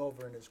rolling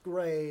over in his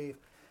grave.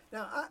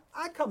 Now,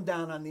 I come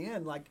down on the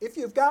end, like, if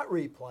you've got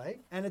replay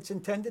and it's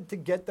intended to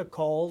get the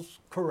calls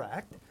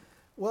correct,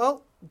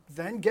 well,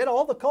 then get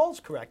all the calls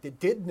correct.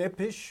 It did nip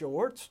his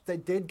shorts. They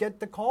did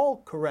get the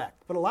call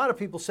correct. But a lot of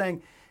people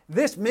saying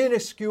this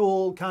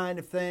minuscule kind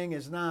of thing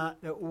is not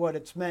what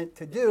it's meant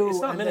to do.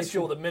 It's not and they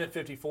minuscule should- with a minute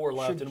 54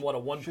 left should- in what, a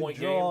one-point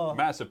should game? draw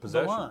Massive the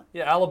possession. line.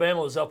 Yeah,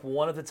 Alabama was up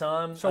 1 at the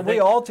time. So I we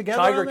think all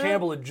together Tiger on that?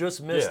 Campbell had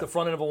just missed Yeah. the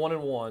front end of a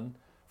 1-and-1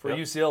 for Yep.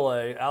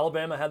 UCLA.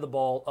 Alabama had the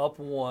ball up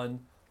 1,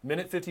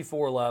 minute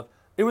 54 left.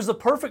 It was the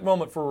perfect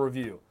moment for a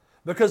review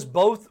because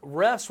both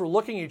refs were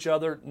looking at each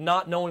other,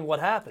 not knowing what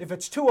happened. If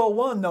it's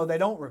 2:01, though, they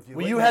don't review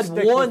Well, it. you They had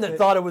stick one with that it.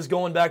 thought it was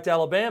going back to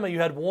Alabama.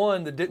 You had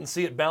one that didn't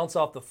see it bounce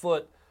off the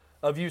foot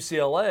of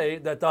UCLA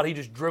that thought he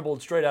just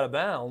dribbled straight out of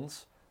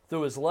bounds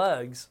through his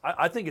legs.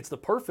 I think it's the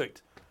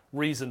perfect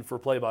reason for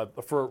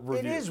review.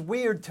 It is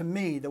weird to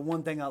me. The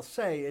one thing I'll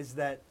say is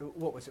that,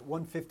 what was it,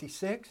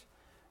 156?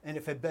 And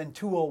if it had been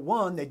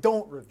 201, they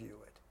don't review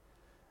it.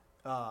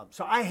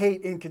 So I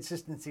hate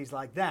inconsistencies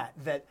like that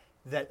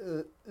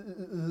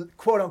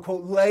quote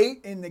unquote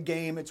late in the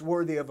game it's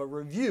worthy of a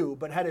review,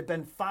 but had it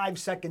been 5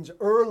 seconds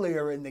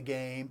earlier in the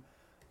game,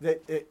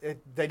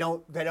 they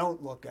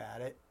don't look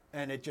at it,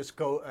 and it just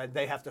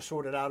they have to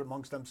sort it out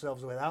amongst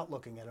themselves without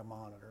looking at a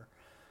monitor.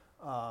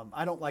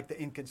 I don't like the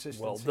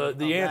inconsistency. Well,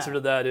 the answer to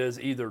that is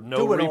either no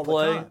Do it all the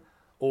replay, time.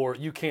 or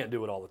you can't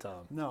do it all the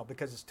time. No,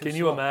 because it's too Can slow.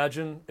 you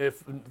imagine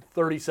if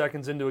 30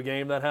 seconds into a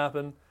game that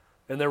happened,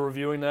 and they're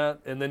reviewing that,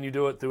 and then you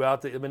do it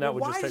throughout the? I mean, that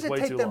would just take way too long. Why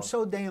does it take them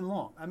so damn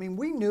long? I mean,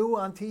 we knew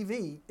on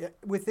TV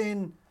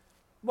within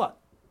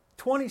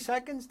 20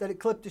 seconds that it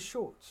clipped his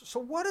shorts. So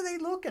what are they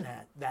looking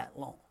at that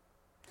long?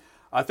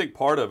 I think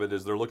part of it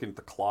is they're looking at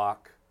the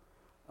clock.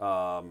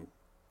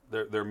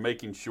 They're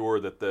making sure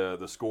that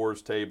the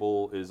scores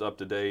table is up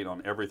to date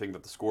on everything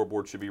that the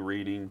scoreboard should be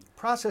reading.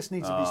 Process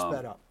needs to be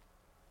sped up.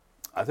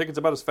 I think it's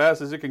about as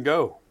fast as it can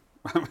go.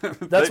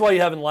 That's why you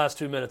have in the last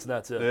 2 minutes, and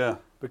that's it. Yeah.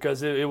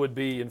 Because it would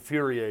be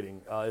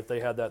infuriating if they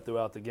had that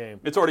throughout the game.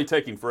 It's already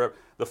taking forever.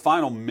 The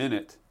final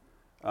minute,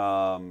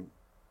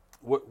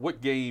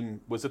 what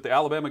game was it? The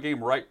Alabama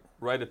game right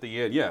at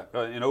the end? Yeah,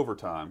 in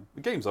overtime.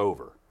 The game's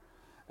over.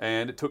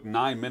 And it took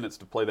 9 minutes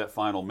to play that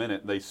final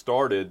minute. They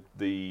started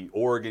the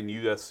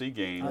Oregon-USC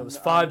game. It was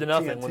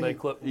 5-0 when they TNT.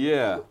 clipped.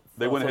 Yeah,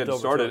 they went ahead and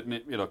flipped over started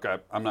it.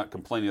 And I'm not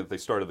complaining that they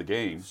started the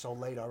game, So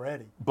late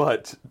already.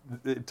 but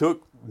it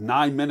took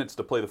 9 minutes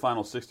to play the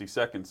final 60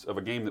 seconds of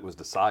a game that was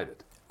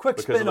decided. Quick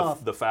because spin-off.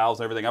 of the fouls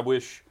and everything. I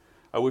wish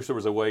there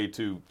was a way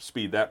to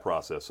speed that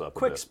process up.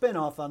 Quick a bit.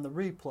 spin-off on the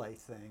replay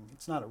thing.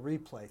 It's not a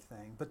replay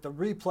thing, but the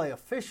replay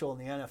official in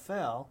the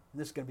NFL,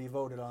 and this is going to be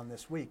voted on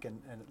this week, and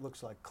it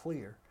looks like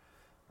clear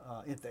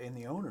in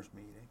the owners'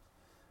 meeting,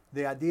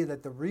 the idea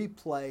that the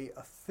replay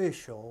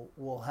official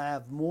will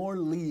have more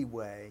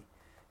leeway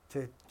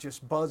to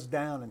just buzz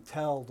down and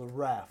tell the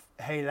ref,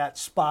 hey, that's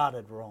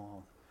spotted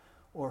wrong,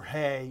 or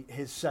hey,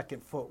 his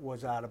second foot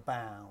was out of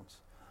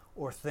bounds,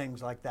 or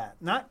things like that.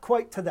 Not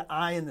quite to the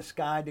eye in the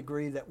sky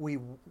degree that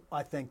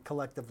I think,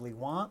 collectively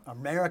want.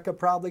 America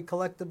probably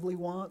collectively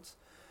wants.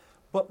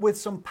 But with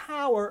some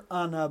power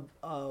on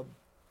a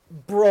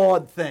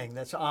broad thing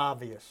that's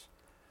obvious.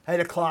 Hey,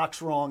 the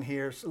clock's wrong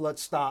here, so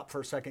let's stop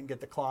for a second and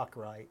get the clock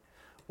right.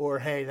 Or,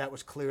 hey, that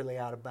was clearly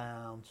out of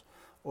bounds.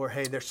 Or,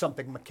 hey, there's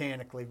something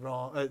mechanically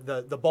wrong.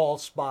 The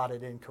ball's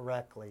spotted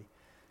incorrectly,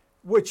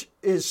 which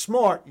is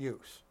smart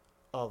use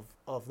of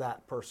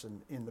that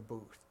person in the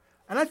booth.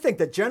 And I think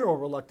the general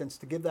reluctance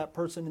to give that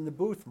person in the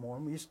booth more,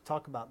 and we used to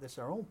talk about this,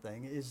 our own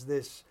thing, is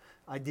this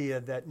idea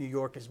that New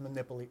York is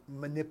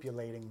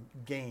manipulating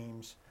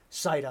games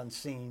sight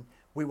unseen.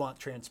 We want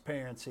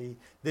transparency.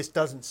 This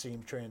doesn't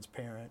seem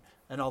transparent.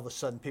 And all of a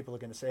sudden people are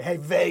going to say, hey,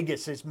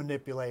 Vegas is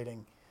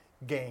manipulating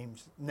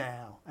games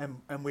now,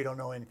 and we don't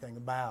know anything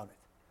about it.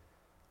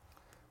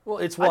 Well,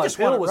 it's why just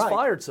want Pill it was right.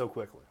 fired so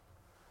quickly.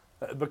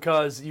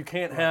 Because you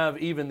can't have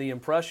even the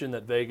impression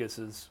that Vegas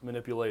is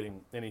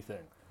manipulating anything.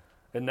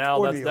 And now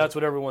Or New York. that's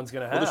what everyone's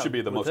going to have. Well, this should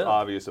be the with most him.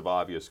 obvious of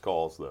obvious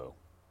calls, though,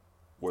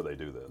 where they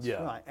do this.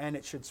 Yeah. Right, and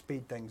it should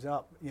speed things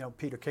up. You know,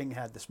 Peter King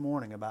had this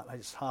morning about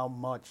just how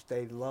much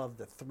they love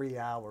the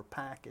 3-hour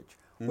package,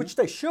 which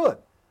they should.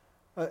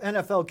 An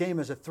NFL game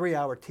as a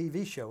 3-hour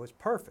TV show is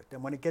perfect,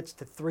 and when it gets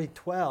to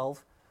 3:12,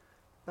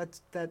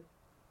 that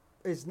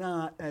is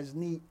not as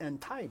neat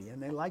and tidy,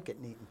 and they like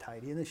it neat and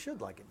tidy, and they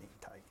should like it neat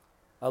and tidy.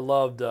 I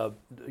loved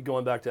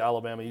going back to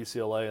Alabama,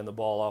 UCLA, and the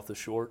ball off the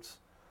shorts.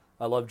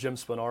 I love Jim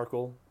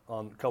Spanarkel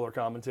on color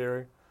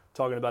commentary,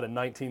 talking about in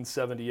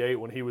 1978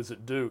 when he was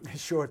at Duke.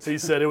 His shorts. He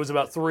said it was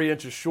about 3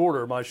 inches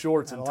shorter, my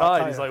shorts and a lot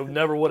tight. He's tighter. like,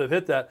 never would have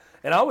hit that.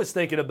 And I was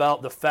thinking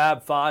about the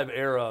Fab Five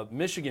era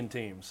Michigan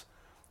teams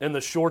and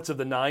the shorts of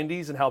the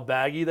 90s and how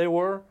baggy they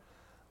were.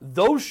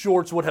 Those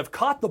shorts would have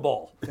caught the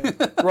ball,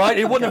 right?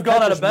 It wouldn't have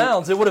gone out of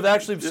bounds. It would have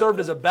actually served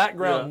as a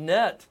background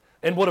net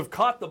and would have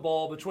caught the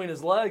ball between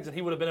his legs, and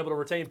he would have been able to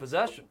retain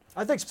possession.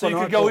 I think So you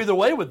could go either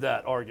way with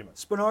that argument.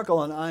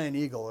 Spanarkel and Iron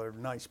Eagle are a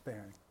nice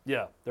pairing.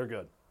 Yeah, they're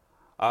good.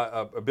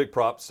 A big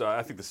props.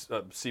 I think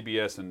the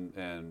CBS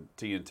and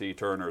TNT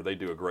Turner, they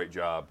do a great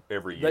job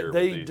every year.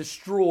 They with these.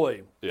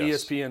 destroy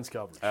Yes. ESPN's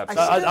coverage.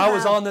 Absolutely. I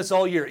was on this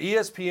all year.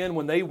 ESPN,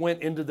 when they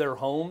went into their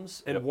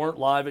homes and weren't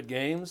live at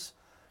games,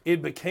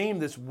 it became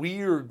this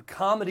weird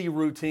comedy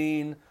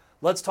routine.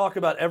 Let's talk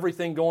about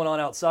everything going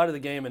on outside of the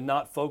game and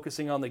not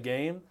focusing on the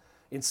game.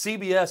 In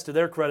CBS, to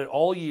their credit,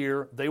 all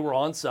year they were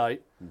on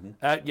site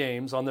at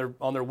games on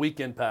their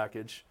weekend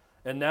package.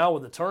 And now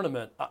with the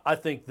tournament, I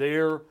think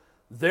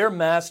their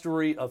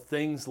mastery of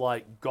things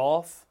like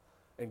golf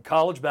and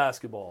college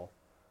basketball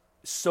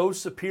is so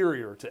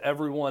superior to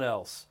everyone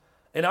else.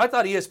 And I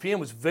thought ESPN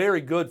was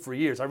very good for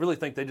years. I really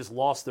think they just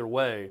lost their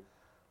way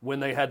when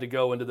they had to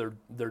go into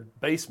their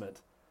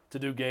basement to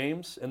do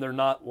games, and they're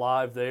not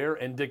live there.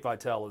 And Dick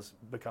Vitale has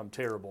become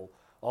terrible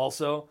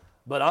also.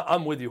 But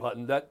I'm with you,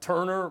 Hutton. That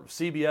Turner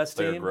CBS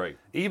They're team, great.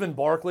 even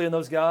Barkley and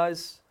those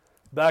guys,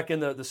 Back in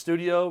the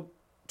studio,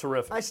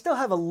 terrific. I still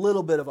have a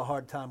little bit of a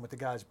hard time with the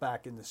guys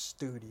back in the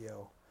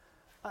studio.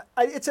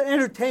 It's an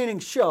entertaining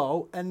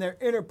show, and their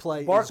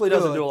interplay Barkley is good,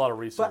 doesn't do a lot of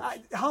research.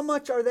 But how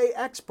much are they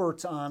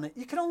experts on it?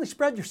 You can only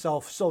spread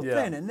yourself so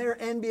thin, and they're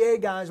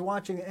NBA guys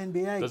watching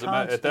NBA Doesn't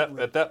constantly.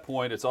 matter. At that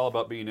point, it's all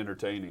about being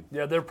entertaining.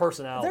 Yeah, their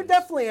personalities. They're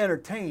definitely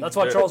entertaining. That's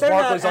why They're- Charles But they're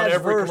Barkley's not on as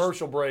every versed-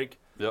 commercial break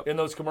Yep. in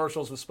those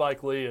commercials with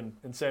Spike Lee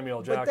and Samuel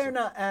L. Jackson. But they're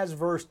not as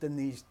versed in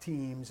these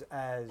teams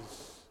as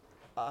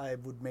I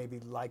would maybe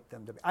like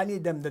them to be. I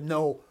need them to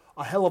know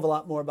a hell of a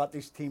lot more about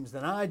these teams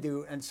than I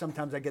do, and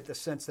sometimes I get the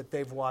sense that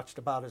they've watched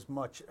about as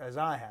much as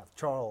I have.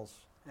 Charles,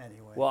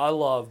 anyway. Well, I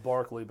love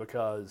Barkley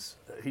because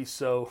he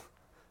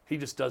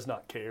just does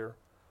not care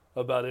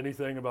about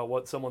anything about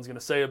what someone's going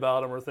to say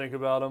about him or think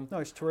about him. No,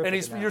 he's terrific And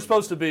in that you're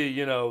supposed to be,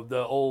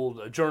 the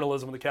old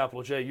journalism with the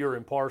capital J. You're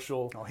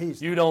impartial. Oh,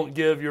 he's you don't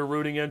give your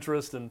rooting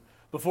interest. And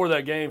before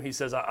that game, he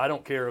says, I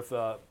don't care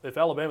if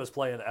Alabama's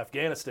playing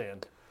Afghanistan.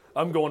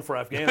 I'm going for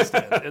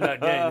Afghanistan in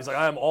that game. He's like,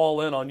 I am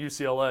all in on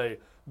UCLA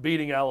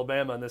beating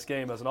Alabama in this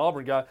game as an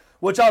Auburn guy,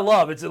 which I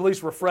love. It's at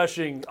least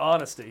refreshing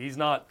honesty. He's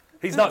not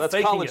That's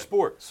faking college it.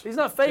 sports. He's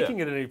not faking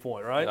it at any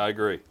point, right? I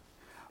agree.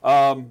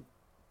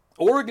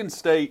 Oregon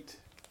State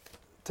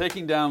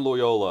taking down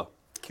Loyola.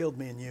 killed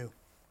me and you.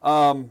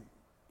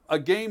 A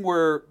game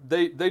where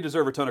they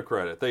deserve a ton of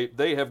credit.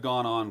 They have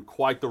gone on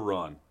quite the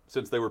run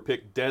since they were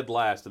picked dead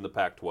last in the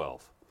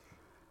Pac-12.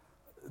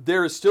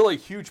 There is still a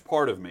huge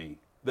part of me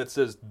that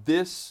says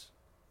this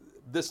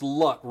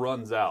luck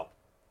runs out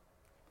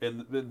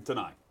in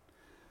tonight.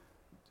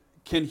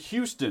 Can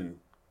Houston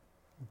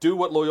do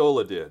what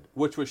Loyola did,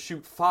 which was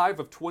shoot 5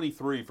 of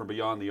 23 from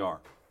beyond the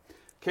arc?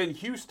 Can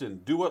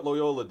Houston do what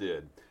Loyola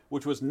did,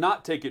 which was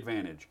not take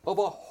advantage of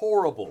a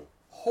horrible,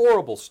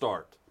 horrible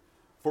start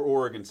for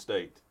Oregon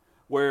State,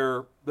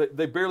 where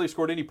they barely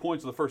scored any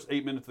points in the first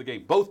 8 minutes of the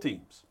game? Both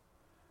teams.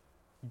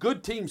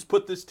 Good teams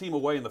put this team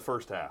away in the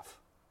first half.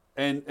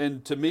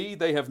 And to me,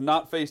 they have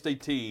not faced a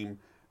team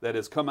that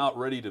has come out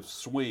ready to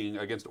swing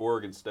against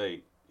Oregon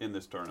State in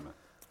this tournament.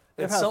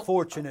 They've had a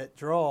fortunate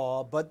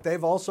draw, but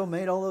they've also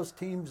made all those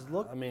teams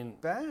look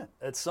bad.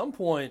 At some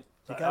point,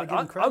 You gotta give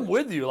them credit. I'm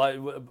with you. Like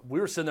we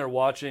were sitting there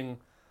watching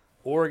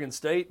Oregon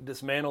State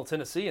dismantle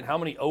Tennessee, and how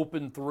many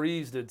open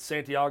threes did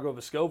Santiago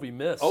Vescovi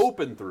miss?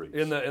 Open threes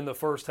in the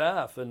first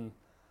half, and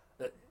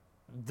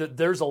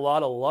there's a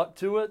lot of luck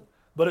to it.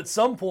 But at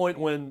some point,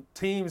 when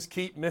teams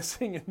keep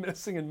missing and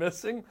missing and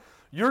missing,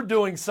 you're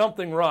doing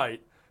something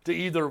right to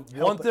either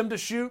want them to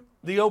shoot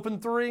the open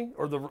three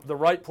or the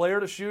right player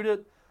to shoot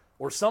it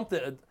or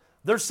something.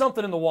 There's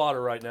something in the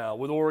water right now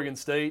with Oregon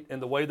State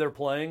and the way they're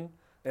playing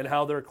and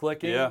how they're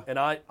clicking. Yeah. And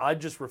I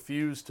just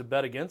refuse to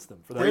bet against them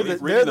for that.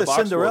 They're the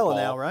box Cinderella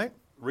score, now, Paul, right?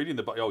 Reading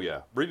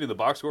the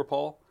box score,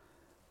 Paul,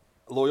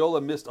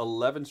 Loyola missed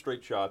 11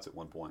 straight shots at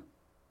one point.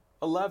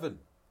 11.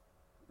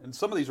 And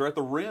some of these are at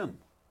the rim.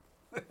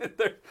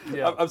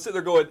 I'm sitting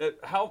there going,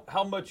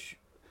 how much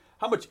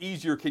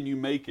easier can you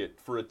make it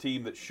for a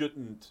team that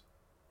shouldn't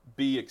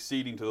be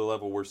exceeding to the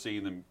level we're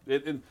seeing them?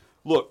 And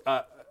look,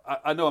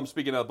 I know I'm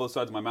speaking out of both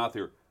sides of my mouth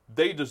here.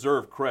 They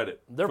deserve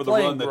credit for the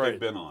run that they've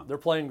been on. They're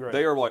playing great.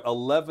 They are like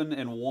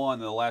 11-1 in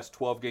the last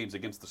 12 games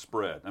against the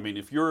spread. I mean,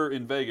 if you're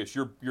in Vegas,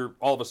 you're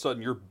all of a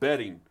sudden you're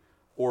betting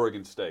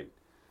Oregon State.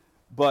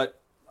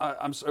 But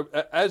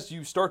as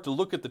you start to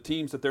look at the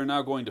teams that they're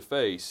now going to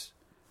face,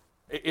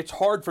 it's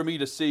hard for me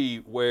to see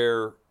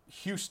where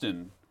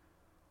Houston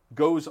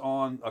goes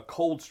on a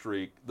cold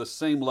streak the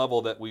same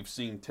level that we've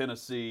seen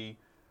Tennessee,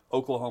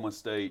 Oklahoma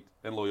State,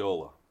 and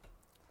Loyola.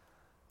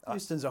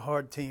 Houston's a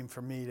hard team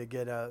for me to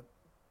get a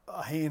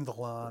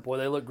handle on. Boy,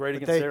 they look great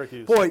against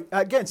Syracuse. Boy,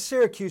 against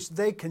Syracuse,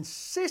 they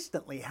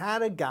consistently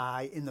had a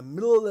guy in the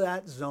middle of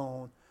that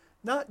zone,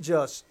 not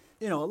just,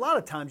 a lot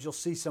of times you'll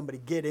see somebody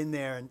get in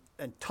there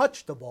and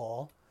touch the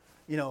ball,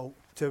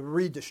 to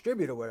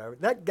redistribute or whatever.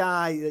 That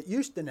guy that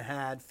Houston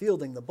had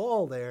fielding the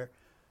ball there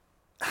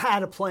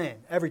had a plan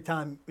every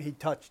time he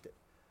touched it.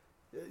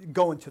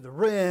 Going to the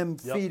rim,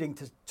 feeding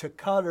to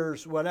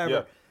cutters, whatever.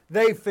 Yeah.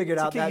 They figured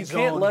out that zone better than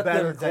You can't let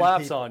them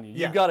collapse people. on you.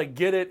 Yeah. You've got to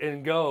get it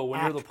and go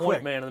when you're the point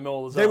quick. man in the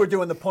middle of the zone. They were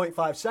doing the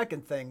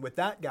 0.5-second thing with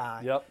that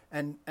guy. Yep.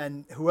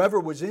 And whoever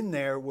was in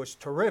there was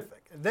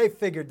terrific. They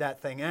figured that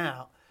thing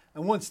out.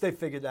 And once they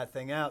figured that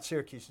thing out,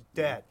 Syracuse is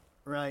dead,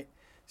 right?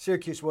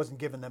 Syracuse wasn't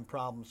giving them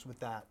problems with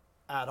that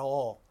at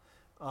all.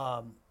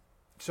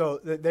 So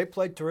they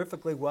played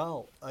terrifically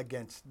well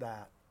against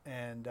that,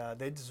 and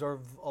they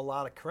deserve a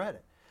lot of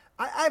credit.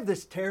 I have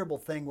this terrible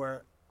thing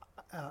where,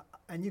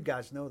 and you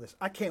guys know this,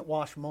 I can't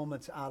wash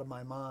moments out of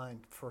my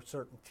mind for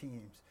certain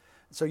teams.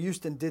 So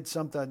Houston did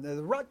something,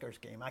 the Rutgers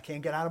game, I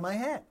can't get out of my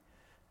head.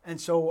 And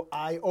so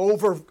I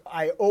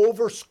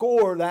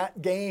overscore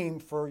that game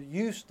for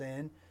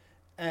Houston,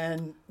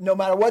 and no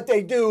matter what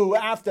they do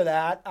after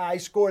that, I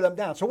score them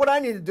down. So what I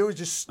need to do is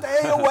just stay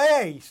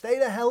away, stay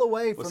the hell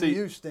away from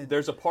Houston.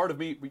 There's a part of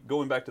me,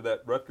 going back to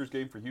that Rutgers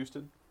game for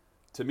Houston,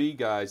 to me,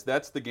 guys,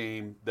 that's the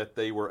game that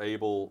they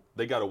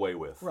got away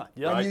with. Right.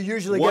 Yeah. And you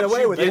usually Once get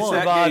away you with get it. that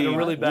Survived a game,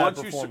 really bad once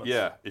you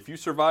performance. if you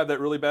survive that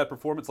really bad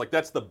performance, like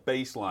that's the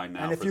baseline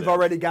now. And if for you've them.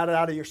 already got it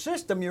out of your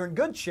system, you're in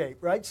good shape,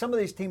 right? Some of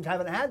these teams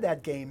haven't had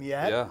that game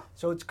yet, Yeah.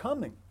 so it's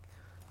coming.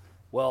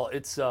 Well,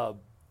 it's and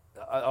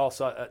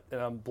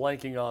I'm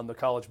blanking on the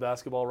college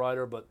basketball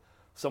writer, but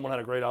someone had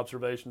a great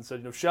observation and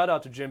said, shout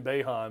out to Jim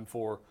Boeheim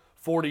for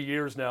 40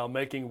 years now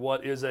making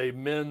what is a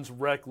men's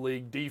rec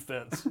league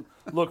defense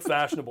look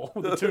fashionable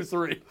with the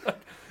 2-3.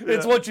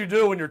 It's what you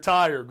do when you're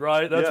tired,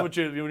 right? That's Yeah. what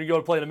when you go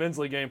to play in a men's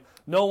league game.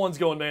 No one's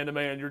going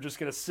man-to-man. You're just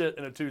going to sit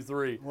in a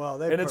 2-3. Well,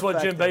 and it's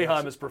what Jim perfected it.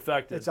 Boeheim has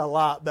perfected. It's a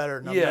lot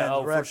better than a Yeah, men's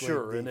oh, for rec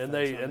sure. league And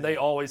defense. they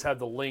always have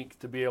the link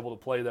to be able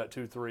to play that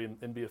 2-3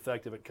 and be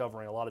effective at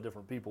covering a lot of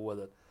different people with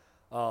it.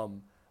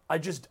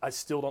 I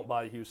still don't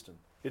buy Houston.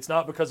 It's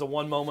not because of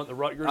one moment, the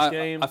Rutgers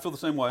game. I feel the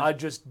same way.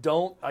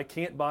 I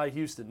can't buy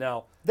Houston.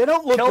 Now, They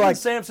don't look Kelvin like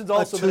Sampson's a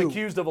also been two.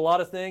 accused of a lot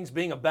of things.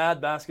 Being a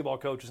bad basketball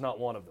coach is not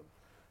one of them.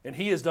 And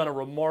he has done a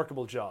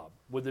remarkable job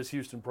with this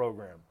Houston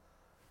program.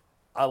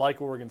 I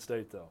like Oregon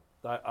State, though.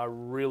 I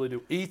really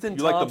do. Ethan you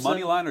Thompson. like the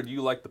money line or do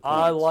you like the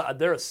points?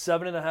 They're a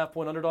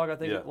 7.5-point underdog, I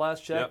think, Yeah. at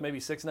last check, Yep. maybe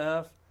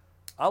 6.5.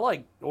 I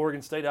like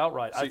Oregon State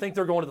outright. I think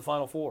they're going to the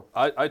Final Four.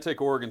 I take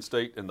Oregon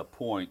State in the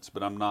points,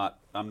 but I'm not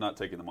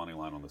taking the money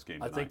line on this game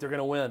tonight. I think they're going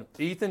to win.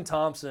 Ethan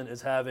Thompson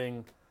is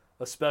having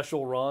a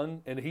special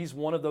run, and he's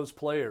one of those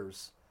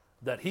players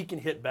that he can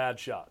hit bad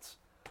shots.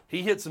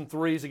 He hit some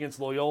threes against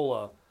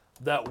Loyola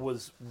that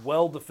was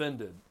well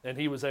defended, and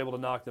he was able to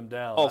knock them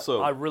down.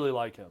 Also, I really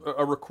like him.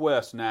 A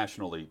request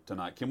nationally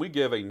tonight. Can we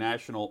give a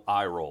national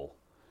eye roll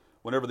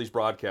whenever these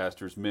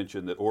broadcasters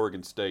mention that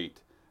Oregon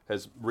State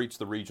has reached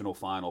the regional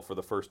final for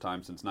the first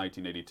time since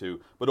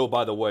 1982, but oh,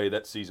 by the way,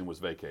 that season was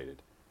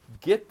vacated.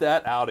 Get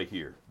that out of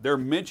here. They're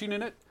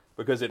mentioning it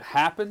because it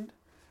happened,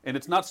 and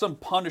it's not some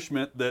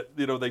punishment that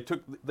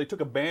they took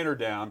a banner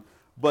down,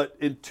 but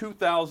in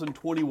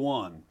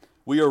 2021,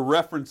 we are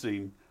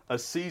referencing a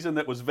season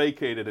that was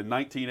vacated in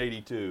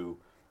 1982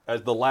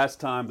 as the last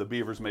time the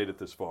Beavers made it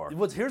this far.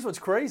 Here's what's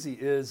crazy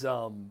is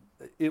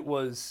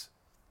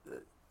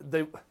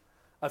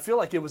I feel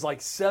like it was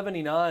like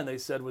 79 they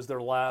said was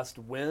their last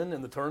win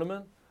in the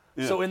tournament.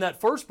 Yeah. So in that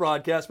first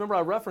broadcast, remember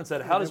I referenced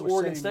that, how they does were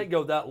Oregon saying- State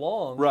go that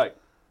long? Right.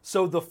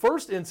 So the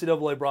first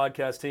NCAA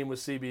broadcast team with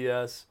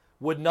CBS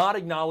would not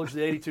acknowledge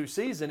the 82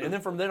 season, and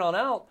then from then on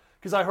out,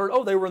 because I heard,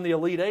 they were in the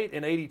Elite Eight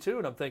in 82,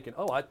 and I'm thinking,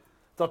 I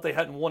thought they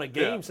hadn't won a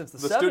game since the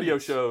 70s. studio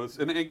shows,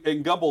 and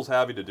Gumbel's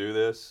happy to do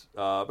this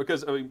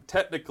because,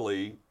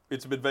 technically,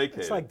 it's been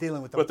vacated. It's like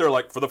dealing with But they're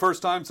like, for the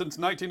first time since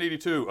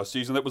 1982, a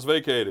season that was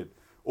vacated,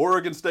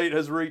 Oregon State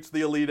has reached the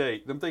Elite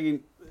Eight. I'm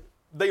thinking,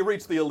 they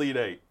reached the Elite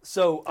Eight.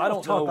 So I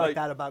don't talk know. like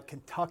that about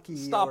Kentucky.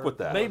 Stop or- with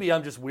that. Maybe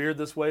I'm just weird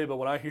this way, but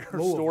when I hear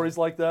stories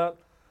like that,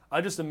 I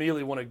just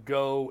immediately want to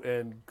go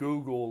and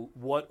Google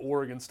what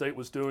Oregon State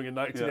was doing in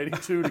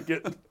 1982 to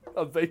get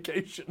a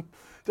vacation,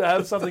 to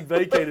have something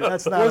vacated.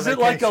 That's not was a it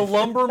like a vacation.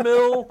 lumber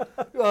mill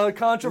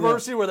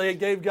controversy where they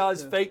gave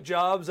guys fake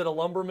jobs at a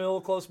lumber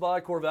mill close by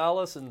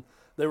Corvallis and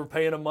they were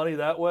paying them money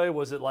that way?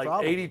 Was it like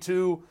Probably.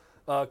 82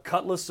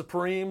 Cutlass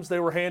Supremes they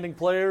were handing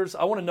players?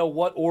 I want to know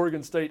what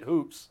Oregon State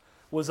hoops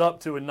was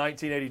up to in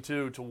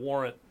 1982 to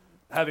warrant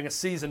having a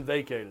season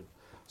vacated.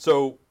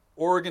 So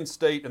Oregon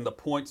State and the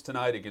points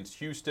tonight against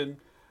Houston.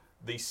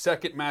 The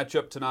second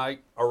matchup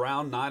tonight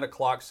around 9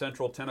 o'clock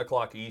Central, 10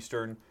 o'clock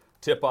Eastern.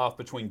 Tip-off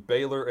between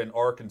Baylor and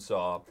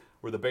Arkansas,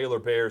 where the Baylor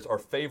Bears are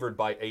favored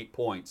by 8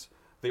 points.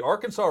 The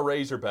Arkansas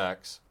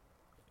Razorbacks,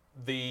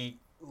 the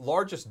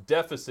largest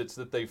deficits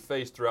that they've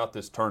faced throughout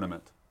this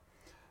tournament.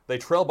 They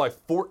trailed by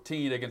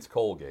 14 against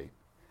Colgate.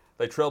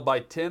 They trailed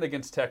by 10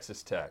 against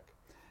Texas Tech.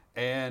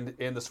 And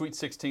in the Sweet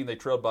 16, they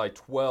trailed by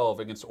 12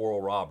 against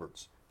Oral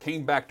Roberts.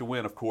 Came back to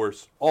win, of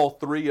course, all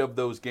 3 of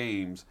those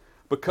games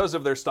because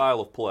of their style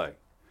of play.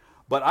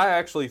 But I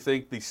actually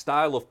think the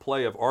style of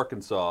play of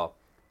Arkansas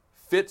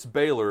fits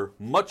Baylor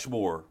much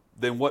more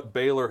than what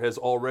Baylor has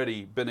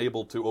already been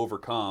able to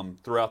overcome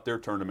throughout their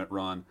tournament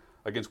run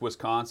against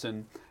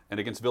Wisconsin and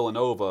against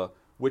Villanova,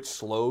 which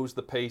slows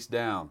the pace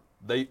down.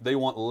 They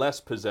want less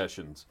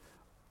possessions.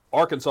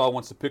 Arkansas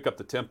wants to pick up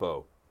the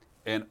tempo.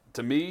 And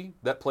to me,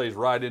 that plays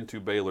right into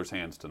Baylor's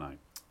hands tonight.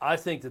 I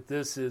think that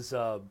this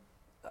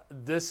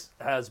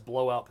has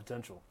blowout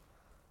potential.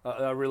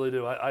 I really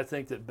do. I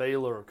think that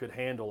Baylor could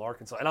handle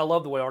Arkansas. And I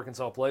love the way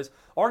Arkansas plays.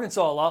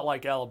 Arkansas, a lot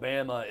like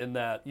Alabama in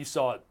that, you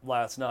saw it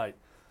last night,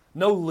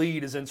 no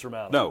lead is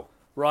insurmountable. No.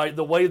 Right?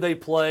 The way they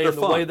play They're and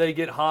the fun. way they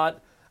get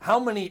hot. How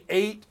many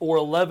 8 or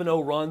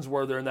 11-0 runs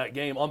were there in that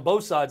game? On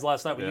both sides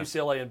last night with Yeah.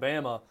 UCLA and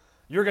Bama,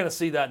 you're going to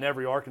see that in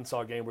every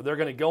Arkansas game where they're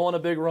going to go on a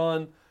big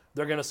run,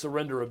 they're going to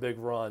surrender a big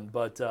run.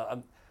 But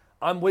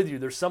I'm with you.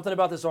 There's something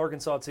about this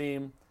Arkansas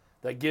team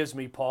that gives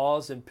me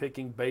pause in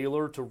picking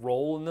Baylor to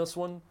roll in this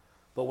one.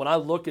 But when I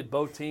look at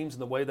both teams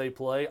and the way they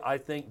play, I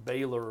think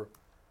Baylor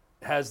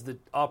has the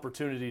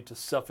opportunity to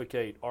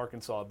suffocate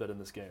Arkansas a bit in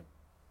this game.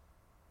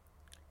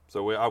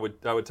 So I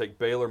would take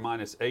Baylor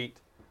 -8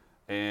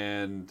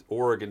 and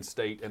Oregon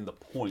State and the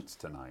points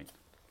tonight.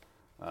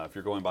 If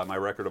you're going by my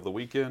record of the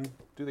weekend,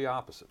 do the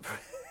opposite.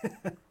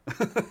 So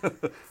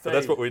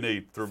that's what we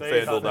need through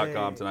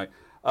FanDuel.com tonight.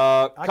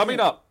 Coming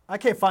up. I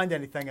can't find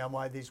anything on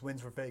why these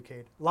wins were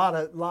vacated. A lot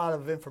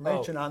of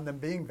information on them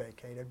being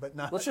vacated, but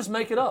not. Let's just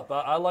make it up.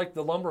 I like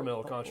the lumber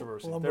mill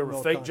controversy. There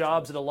were fake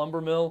jobs at a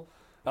lumber mill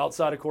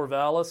outside of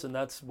Corvallis, and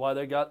that's why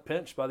they got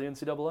pinched by the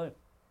NCAA.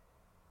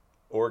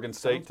 Oregon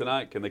State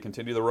tonight. Can they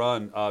continue the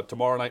run?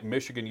 Tomorrow night,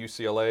 Michigan,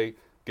 UCLA,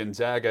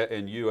 Gonzaga,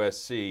 and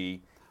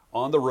USC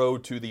on the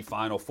road to the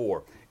Final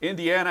Four.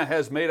 Indiana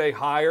has made a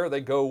hire.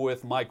 They go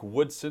with Mike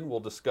Woodson.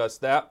 We'll discuss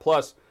that.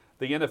 Plus,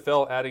 the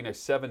NFL adding a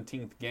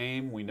 17th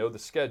game. We know the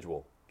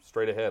schedule.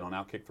 Straight ahead on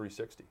Outkick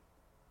 360.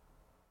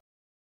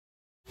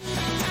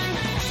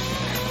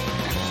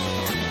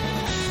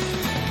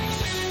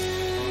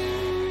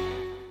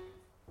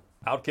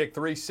 Outkick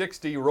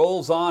 360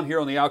 rolls on here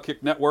on the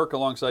Outkick Network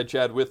alongside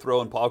Chad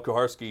Withrow and Paul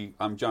Kuharsky.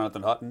 I'm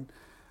Jonathan Hutton,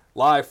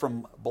 live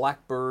from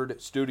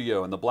Blackbird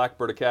Studio and the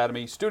Blackbird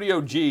Academy.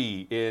 Studio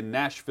G in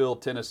Nashville,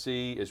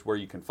 Tennessee is where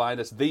you can find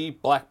us,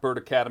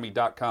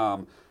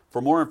 theblackbirdacademy.com.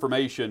 For more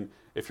information,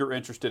 if you're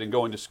interested in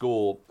going to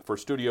school for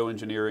studio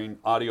engineering,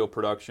 audio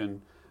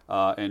production,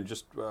 and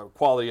just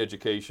quality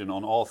education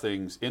on all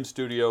things in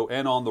studio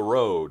and on the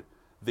road,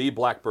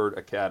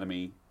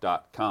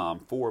 theblackbirdacademy.com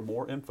for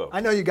more info. I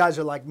know you guys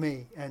are like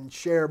me and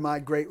share my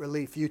great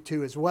relief, you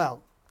too as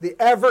well. The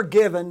Ever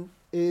Given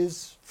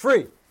is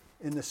free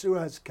in the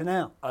Suez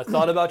Canal. I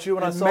thought about you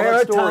when I saw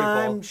that story, Paul.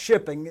 Maritime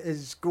shipping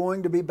is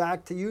going to be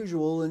back to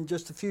usual in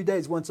just a few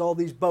days once all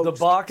these boats The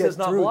box get is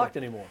not through blocked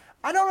there. anymore.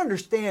 I don't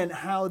understand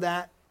how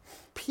that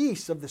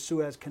piece of the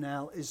Suez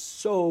Canal is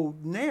so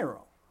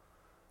narrow.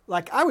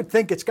 Like, I would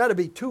think it's got to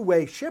be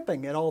two-way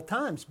shipping at all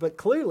times, but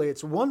clearly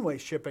it's one-way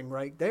shipping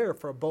right there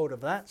for a boat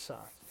of that size.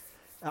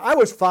 Now, I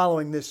was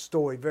following this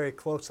story very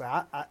closely.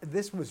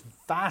 This was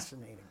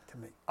fascinating to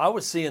me.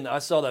 I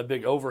saw that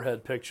big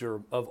overhead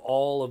picture of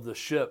all of the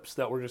ships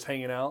that were just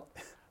hanging out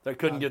that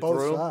couldn't get both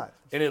through. sides.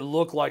 And it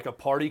looked like a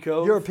party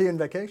cove. European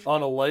vacation.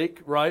 On a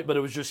lake, right? But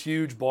it was just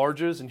huge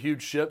barges and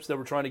huge ships that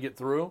were trying to get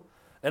through.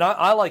 And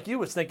I like you,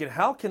 was thinking,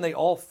 how can they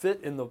all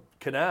fit in the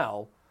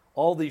canal,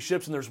 all these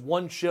ships, and there's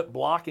one ship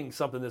blocking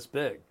something this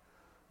big?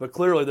 But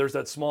clearly there's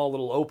that small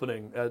little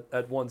opening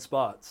at one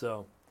spot.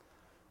 So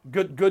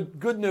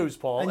good news,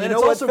 Paul. And it's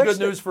also good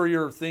news for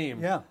your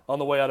theme on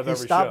the way out of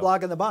every show. Stop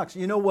blocking the box.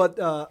 You know what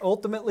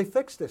ultimately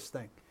fixed this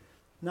thing?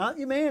 Not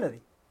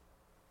humanity,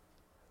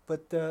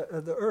 but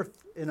the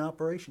earth in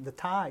operation, the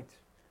tides.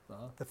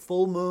 The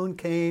full moon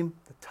came,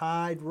 the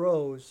tide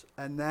rose,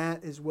 and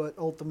that is what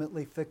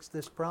ultimately fixed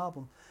this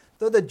problem.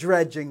 Though the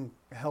dredging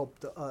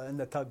helped and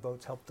the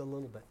tugboats helped a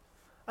little bit.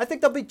 I think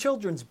there'll be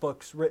children's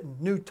books written,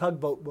 new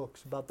tugboat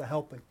books about the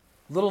helping.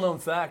 Little known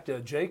fact,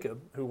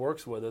 Jacob, who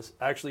works with us,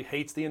 actually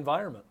hates the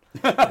environment.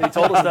 He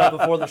told us that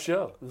before the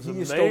show. It was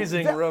an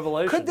amazing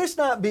revelation. Could this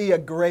not be a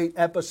great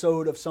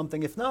episode of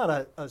something, if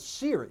not a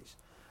series,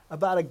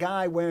 about a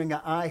guy wearing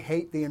a "I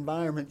hate the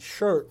environment"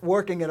 shirt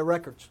working at a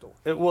record store?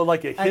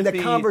 Like a hippie, and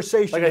the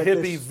conversation like a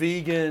hippie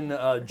vegan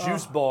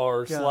juice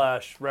bar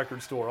 /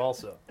 record store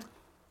also.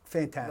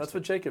 Fantastic. That's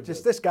what Jacob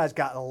did. This guy's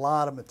got a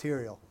lot of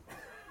material.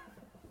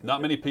 Not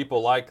many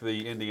people like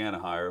the Indiana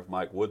hire of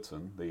Mike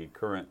Woodson, the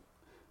current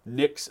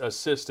Knicks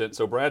assistant.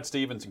 So Brad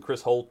Stevens and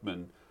Chris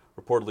Holtmann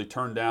reportedly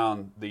turned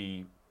down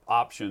the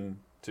option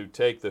to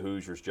take the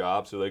Hoosiers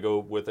job. So they go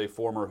with a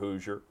former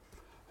Hoosier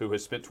who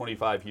has spent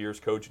 25 years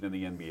coaching in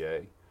the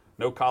NBA.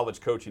 No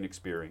college coaching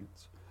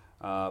experience.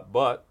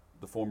 But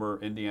the former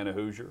Indiana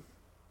Hoosier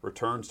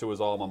returns to his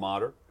alma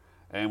mater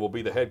and will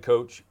be the head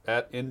coach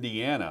at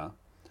Indiana.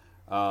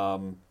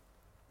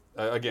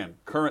 Again,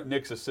 current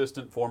Knicks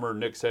assistant, former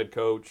Knicks head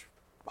coach,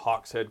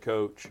 Hawks head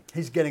coach.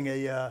 He's getting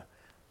a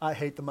 "I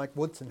hate the Mike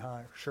Woodson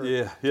hire" shirt.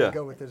 To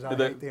go with his "I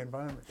hate the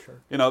environment"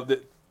 shirt. You know,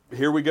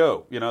 here we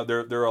go. You know,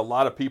 there are a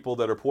lot of people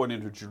that are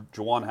pointing to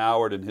Juwan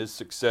Howard and his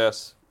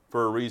success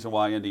for a reason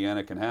why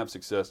Indiana can have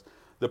success.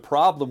 The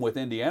problem with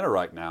Indiana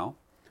right now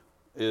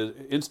is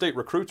in-state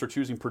recruits are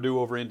choosing Purdue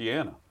over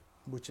Indiana.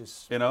 Which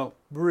is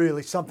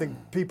really something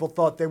people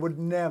thought they would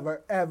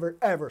never, ever,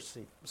 ever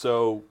see.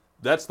 So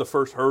that's the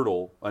first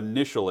hurdle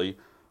initially,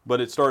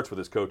 but it starts with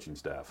his coaching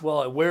staff.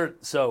 Well,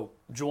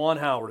 Juwan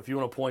Howard, if you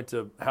want to point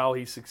to how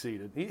he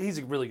succeeded, he's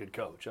a really good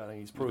coach. I think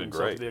he's proven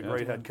himself to be a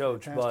great head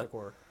coach. Fantastic but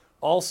work.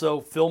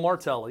 Also, Phil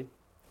Martelli,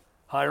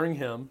 hiring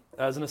him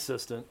as an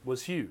assistant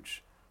was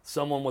huge.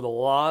 Someone with a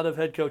lot of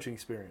head coaching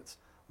experience.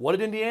 What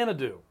did Indiana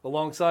do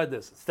alongside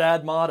this?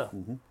 Thad Matta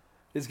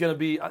is going to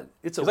be.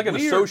 It's like an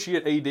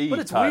associate AD. But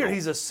it's weird.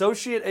 He's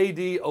associate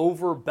AD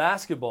over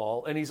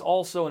basketball, and he's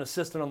also an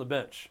assistant on the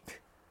bench.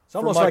 It's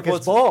almost like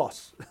his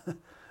boss.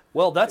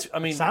 Well,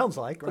 sounds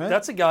like, right?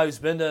 That's a guy who's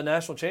been to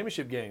national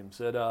championship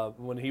games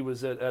when he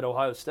was at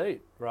Ohio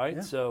State, right?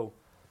 Yeah. So,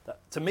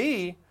 to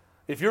me,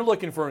 if you're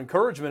looking for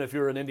encouragement, if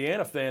you're an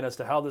Indiana fan as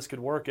to how this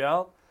could work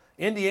out,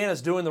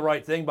 Indiana's doing the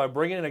right thing by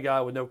bringing in a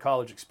guy with no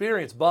college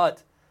experience,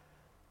 but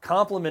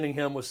complimenting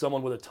him with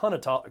someone with a ton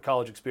of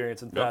college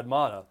experience in Thad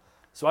Matta.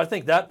 So I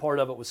think that part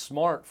of it was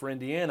smart for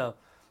Indiana.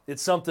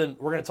 it's something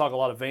we're going to talk a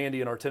lot of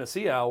Vandy in our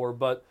Tennessee hour,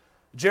 but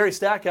Jerry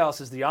Stackhouse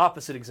is the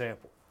opposite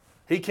example.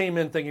 He came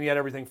in thinking he had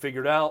everything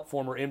figured out,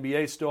 former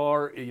NBA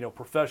star,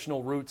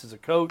 professional roots as a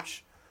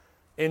coach,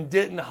 and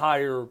didn't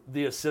hire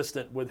the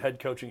assistant with head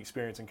coaching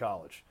experience in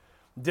college.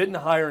 Didn't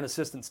hire an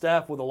assistant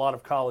staff with a lot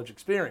of college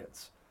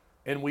experience.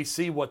 And we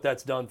see what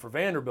that's done for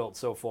Vanderbilt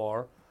so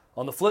far.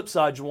 On the flip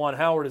side, Juwan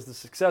Howard is the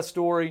success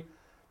story.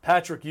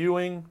 Patrick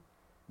Ewing,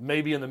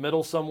 maybe in the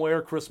middle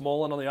somewhere. Chris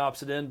Mullen on the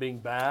opposite end being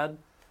bad.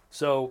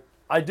 So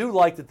I do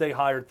like that they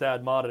hired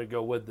Thad Matta to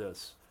go with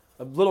this.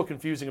 A little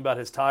confusing about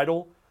his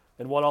title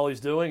and what all he's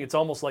doing. It's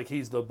almost like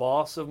he's the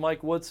boss of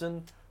Mike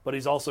Woodson, but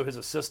he's also his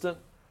assistant.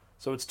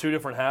 So it's two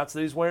different hats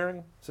that he's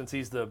wearing, since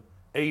he's the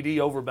AD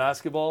over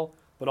basketball,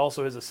 but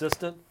also his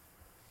assistant.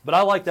 But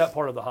I like that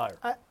part of the hire.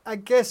 I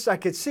guess I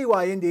could see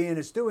why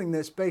Indiana's doing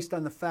this based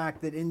on the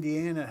fact that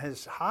Indiana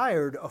has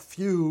hired a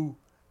few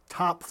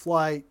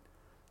top-flight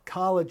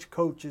college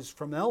coaches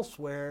from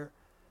elsewhere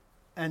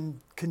and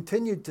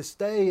continued to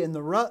stay in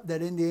the rut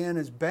that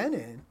Indiana's been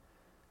in.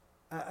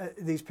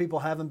 These people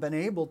haven't been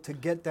able to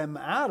get them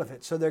out of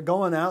it. So they're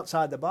going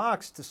outside the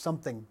box to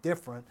something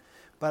different.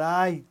 But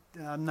I'm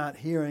not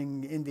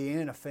hearing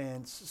Indiana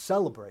fans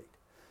celebrate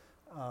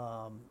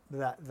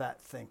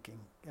that thinking,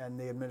 and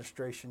the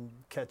administration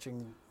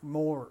catching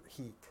more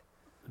heat.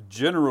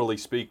 Generally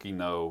speaking,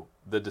 though,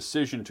 the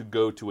decision to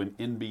go to an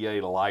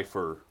NBA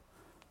lifer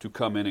to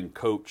come in and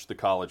coach the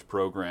college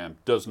program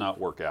does not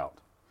work out.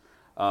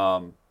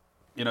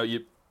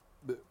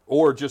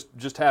 Or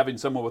just having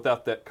someone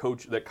without that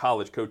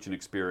college coaching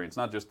experience,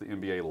 not just the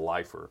NBA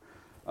lifer.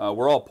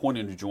 We're all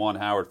pointing to Juwan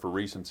Howard for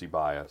recency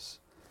bias,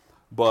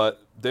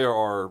 but there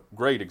are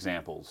great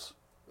examples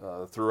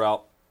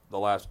throughout the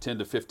last 10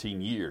 to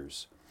 15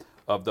 years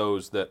of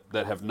those that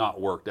have not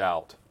worked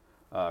out.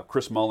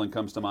 Chris Mullen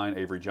comes to mind.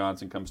 Avery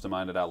Johnson comes to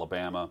mind at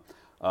Alabama.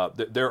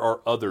 There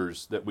are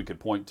others that we could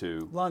point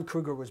to. Lon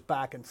Kruger was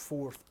back and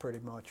forth pretty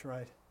much,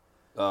 right?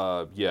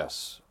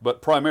 Yes,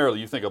 but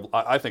primarily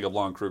I think of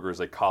Lon Kruger as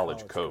a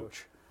college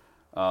coach.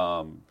 There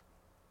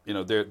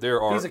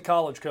are. He's a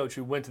college coach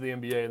who went to the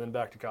NBA and then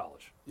back to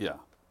college. Yeah,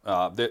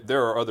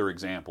 there are other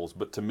examples,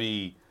 but to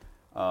me,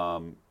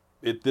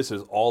 this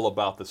is all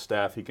about the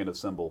staff he can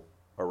assemble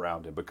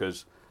around him,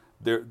 because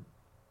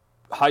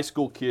high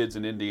school kids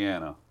in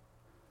Indiana,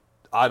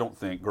 I don't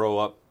think, grow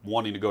up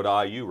wanting to go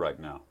to IU right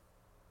now.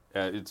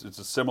 It's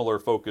a similar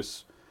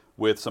focus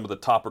with some of the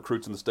top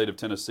recruits in the state of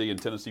Tennessee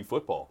and Tennessee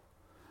football.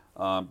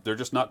 They're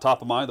just not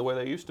top of mind the way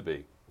they used to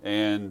be.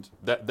 And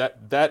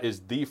that is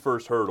the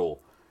first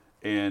hurdle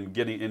in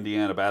getting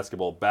Indiana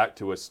basketball back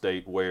to a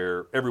state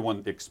where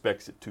everyone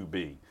expects it to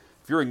be.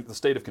 If you're in the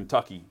state of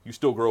Kentucky, you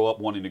still grow up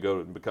wanting to go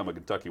and become a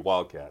Kentucky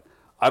Wildcat.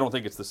 I don't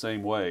think it's the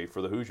same way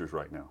for the Hoosiers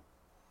right now.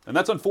 And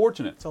that's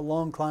unfortunate. It's a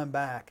long climb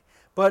back.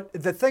 But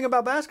the thing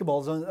about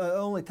basketball is it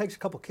only takes a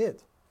couple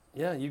kids.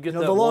 Yeah, you get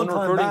the that long one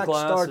climb recruiting back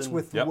class starts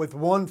and, with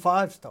one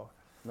 5-star.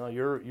 No,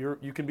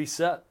 you can be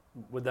set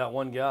with that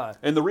one guy.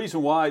 And the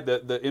reason why the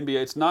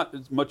NBA, it's not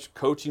as much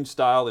coaching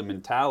style and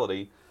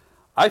mentality.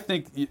 I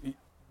think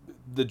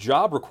the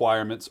job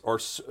requirements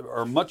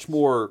are much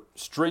more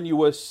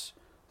strenuous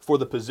for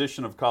the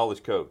position of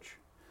college coach.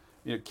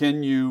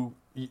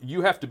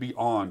 You have to be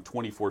on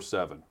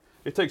 24/7.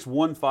 It takes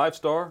one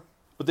 5-star,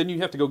 but then you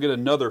have to go get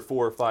another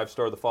 4 or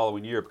 5-star the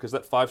following year, because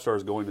that 5-star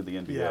is going to the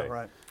NBA. Yeah,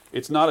 right.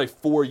 It's not a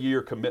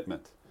 4-year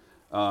commitment.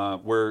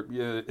 Where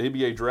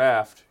NBA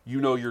draft,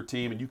 your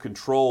team and you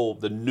control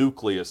the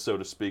nucleus, so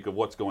to speak, of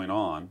what's going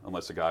on,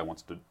 unless a guy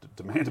wants to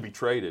demand to be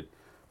traded.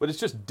 But it's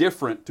just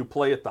different to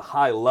play at the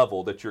high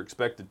level that you're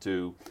expected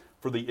to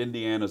for the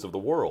Indianas of the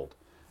world.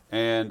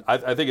 And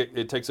I think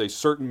it takes a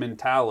certain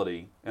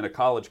mentality in a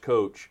college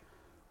coach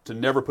to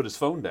never put his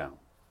phone down.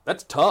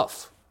 That's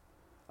tough.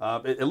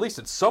 At least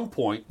at some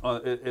point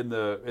in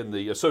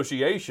the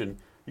association,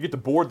 you get to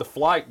board the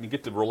flight and you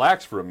get to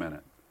relax for a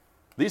minute.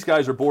 These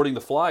guys are boarding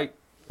the flight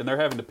and they're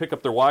having to pick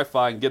up their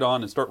Wi-Fi and get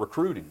on and start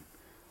recruiting.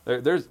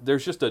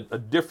 There's just a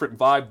different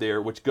vibe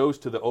there, which goes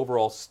to the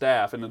overall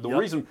staff. And the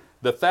reason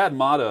the Thad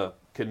Matta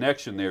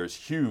connection there is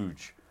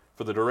huge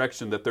for the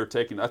direction that they're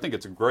taking. I think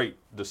it's a great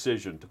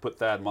decision to put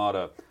Thad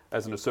Matta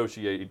as an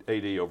associate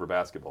AD over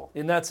basketball.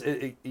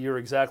 And you're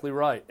exactly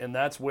right. And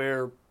that's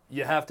where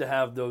you have to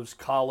have those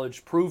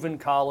proven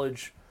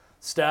college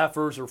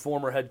staffers or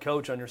former head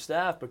coach on your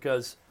staff,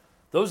 because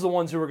those are the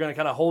ones who are going to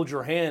kind of hold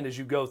your hand as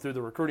you go through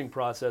the recruiting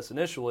process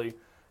initially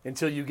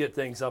until you get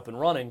things up and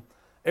running.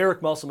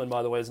 Eric Musselman,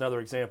 by the way, is another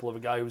example of a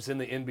guy who was in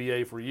the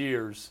NBA for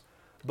years,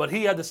 but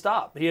he had to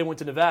stop. He went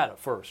to Nevada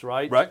first,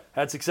 right? Right.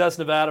 Had success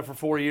in Nevada for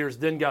 4 years,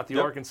 then got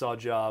the Arkansas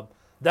job.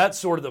 That's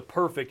sort of the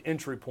perfect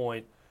entry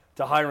point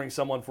to hiring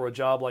someone for a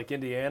job like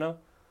Indiana.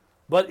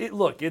 But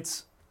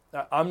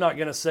I'm not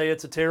going to say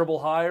it's a terrible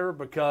hire,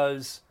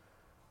 because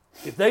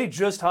if they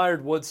just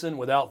hired Woodson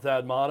without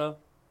Thad Matta,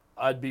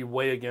 I'd be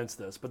way against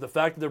this. But the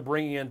fact that they're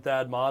bringing in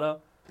Thad Matta,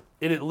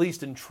 it at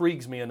least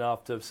intrigues me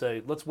enough to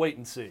say, let's wait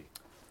and see.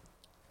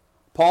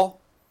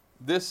 Paul,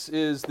 this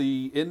is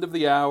the end of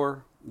the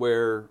hour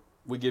where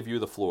we give you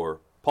the floor.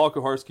 Paul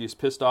Kuharsky is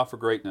pissed off for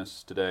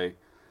greatness today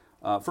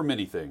for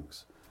many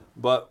things.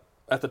 But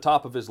at the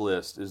top of his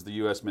list is the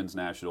U.S. men's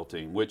national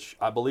team, which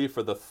I believe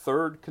for the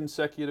third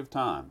consecutive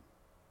time,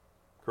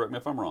 correct me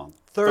if I'm wrong,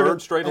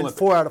 third straight and Olympics.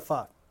 4 out of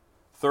 5.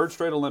 Third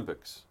straight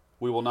Olympics,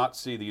 we will not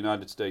see the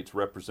United States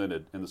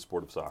represented in the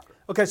sport of soccer.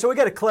 Okay, so we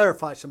got to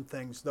clarify some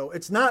things, though.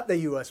 It's not the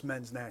U.S.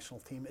 men's national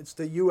team. It's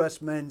the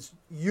U.S. men's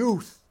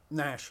youth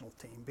national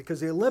team, because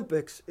the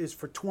Olympics is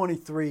for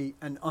 23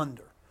 and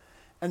under.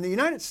 And the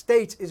United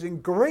States is in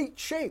great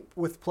shape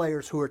with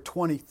players who are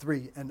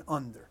 23 and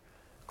under.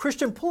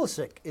 Christian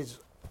Pulisic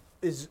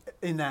is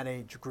in that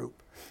age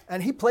group.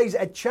 And he plays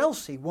at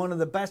Chelsea, one of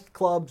the best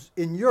clubs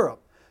in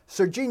Europe.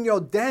 Serginho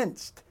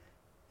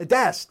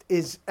Dest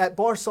is at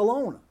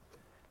Barcelona.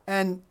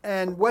 And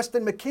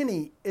Weston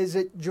McKennie is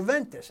at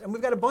Juventus. And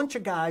we've got a bunch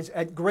of guys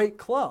at great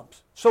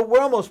clubs. So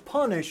we're almost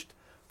punished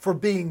for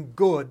being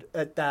good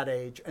at that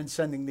age and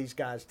sending these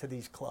guys to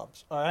these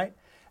clubs, all right?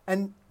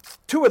 And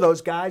 2 of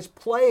those guys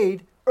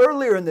played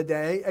earlier in the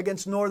day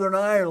against Northern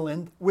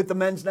Ireland with the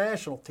men's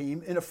national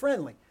team in a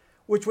friendly,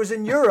 which was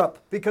in Europe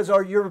because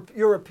our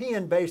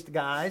European-based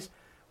guys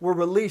were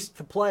released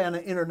to play on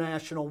an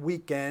international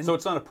weekend. So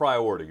it's not a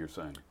priority, you're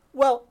saying?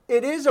 Well,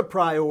 it is a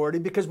priority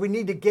because we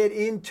need to get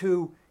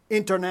into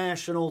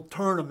international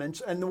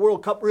tournaments, and the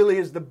World Cup really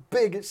is the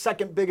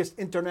second biggest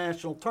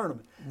international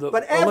tournament.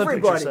 But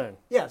Olympics, you're saying?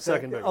 Yeah,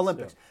 second biggest,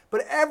 Olympics. Yeah.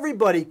 But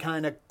everybody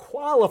kind of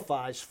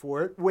qualifies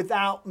for it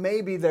without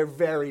maybe their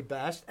very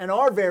best, and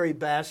our very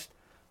best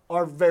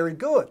are very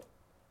good.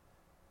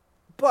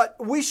 But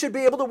we should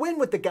be able to win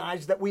with the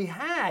guys that we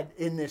had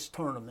in this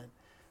tournament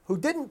who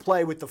didn't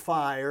play with the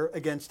fire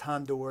against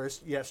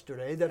Honduras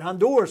yesterday, that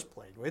Honduras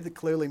played with. It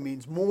clearly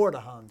means more to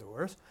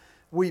Honduras.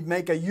 We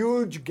make a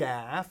huge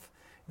gaffe,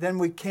 then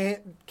we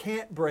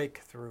can't break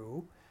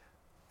through.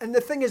 And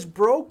the thing is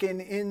broken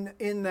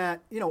in that,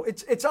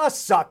 it's us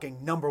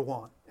sucking, number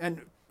one,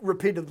 and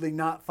repeatedly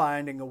not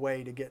finding a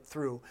way to get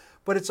through.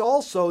 But it's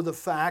also the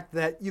fact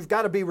that you've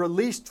got to be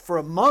released for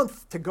a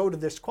month to go to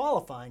this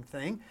qualifying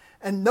thing,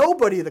 and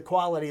nobody of the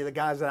quality of the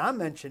guys that I'm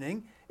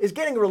mentioning is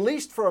getting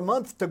released for a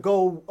month to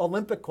go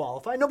Olympic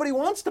qualify. Nobody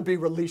wants to be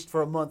released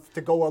for a month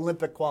to go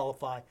Olympic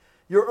qualify.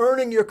 You're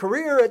earning your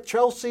career at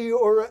Chelsea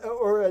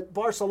or at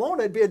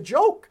Barcelona. It'd be a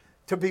joke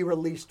to be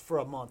released for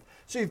a month.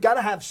 So you've got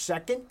to have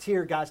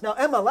second-tier guys. Now,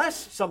 MLS,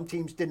 some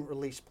teams didn't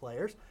release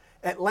players.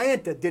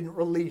 Atlanta didn't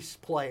release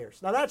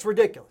players. Now, that's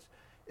ridiculous.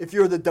 If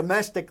you're the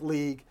domestic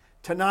league,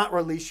 to not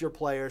release your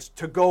players,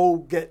 to go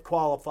get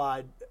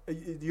qualified,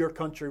 your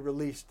country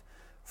released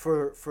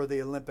for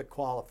the Olympic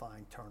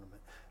qualifying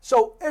tournament.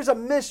 So there's a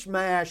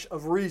mishmash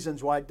of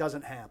reasons why it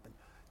doesn't happen.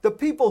 The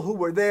people who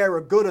were there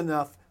are good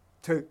enough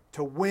to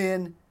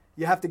win.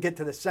 You have to get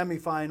to the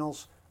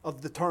semifinals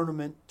of the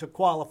tournament to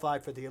qualify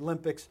for the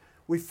Olympics.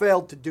 We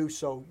failed to do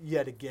so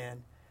yet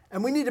again.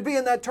 And we need to be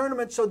in that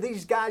tournament so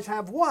these guys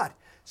have what?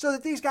 So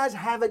that these guys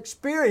have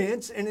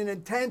experience in an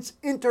intense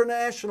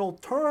international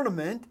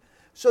tournament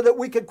so that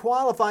we could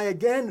qualify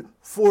again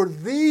for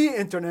the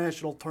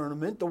international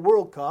tournament, the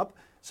World Cup,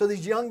 so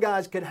these young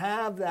guys could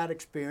have that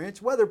experience.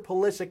 Whether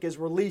Pulisic is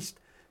released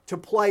to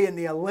play in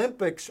the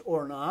Olympics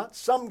or not,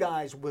 some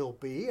guys will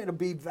be. It'll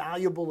be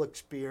valuable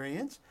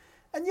experience.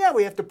 And yeah,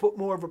 we have to put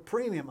more of a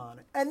premium on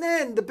it. And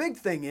then the big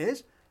thing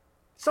is,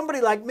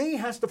 somebody like me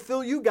has to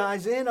fill you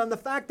guys in on the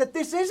fact that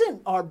this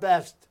isn't our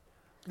best.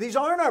 These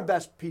aren't our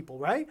best people,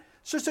 right?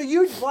 So it's a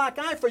huge black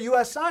eye for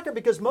U.S. soccer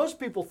because most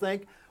people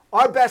think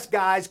our best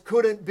guys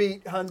couldn't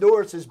beat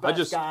Honduras'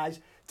 best guys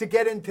to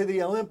get into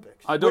the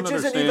Olympics, which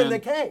isn't even the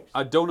case.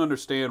 I don't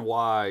understand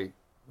why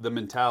the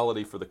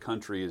mentality for the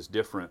country is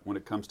different when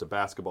it comes to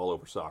basketball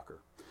over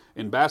soccer.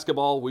 In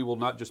basketball, we will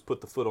not just put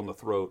the foot on the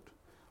throat.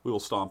 We will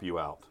stomp you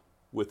out.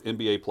 With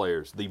NBA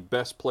players, the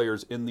best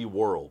players in the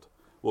world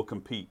will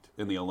compete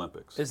in the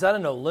Olympics. Is that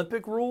an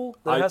Olympic rule?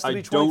 That has to be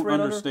I 23 don't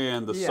and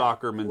understand the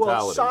soccer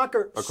mentality across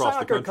the country.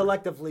 Soccer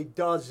collectively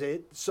does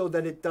it so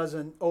that it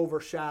doesn't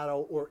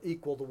overshadow or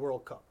equal the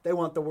World Cup. They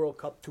want the World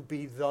Cup to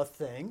be the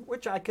thing,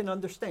 which I can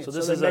understand. So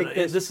this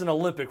is an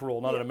Olympic rule,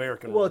 not an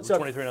American rule. Well, it's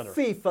 23 and under.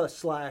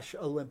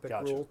 FIFA/Olympic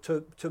rule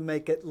to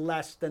make it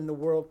less than the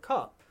World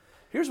Cup.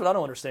 Here's what I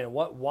don't understand.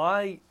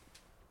 Why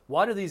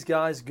do these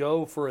guys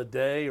go for a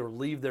day or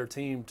leave their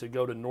team to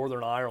go to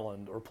Northern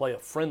Ireland or play a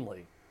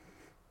friendly,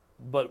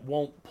 but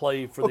won't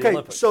play for the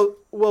Olympics? Okay,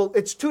 so,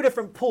 it's 2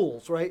 different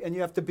pools, right? And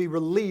you have to be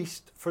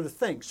released for the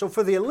thing. So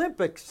for the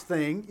Olympics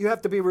thing, you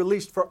have to be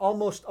released for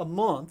almost a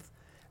month,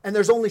 and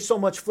there's only so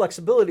much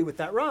flexibility with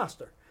that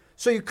roster.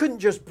 So you couldn't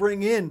just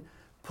bring in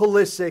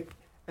Pulisic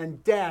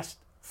and Dest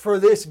for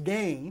this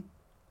game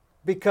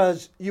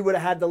because you would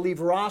have had to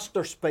leave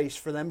roster space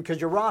for them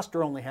because your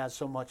roster only has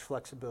so much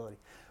flexibility.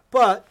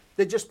 But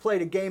they just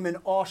played a game in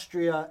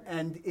Austria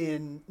and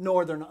in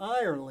Northern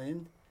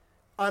Ireland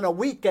on a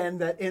weekend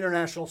that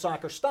international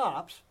soccer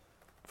stops.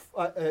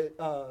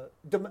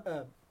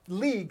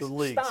 Leagues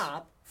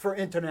stop for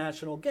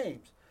international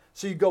games.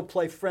 So you go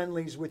play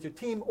friendlies with your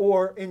team,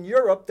 or in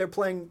Europe, they're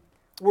playing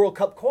World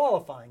Cup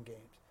qualifying games.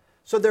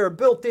 So there are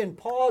built-in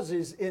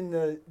pauses in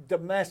the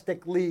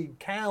domestic league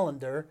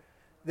calendar.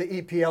 The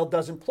EPL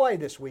doesn't play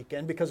this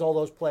weekend because all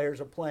those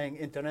players are playing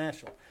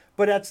international.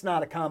 But that's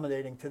not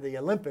accommodating to the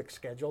Olympic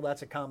schedule.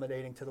 That's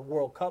accommodating to the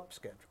World Cup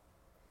schedule.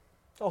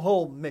 It's a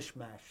whole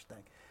mishmash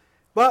thing.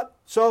 But,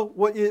 so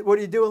what do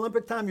you do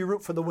Olympic time? You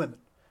root for the women.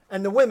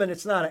 And the women,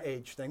 it's not an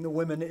age thing. The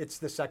women, it's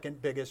the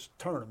second biggest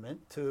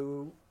tournament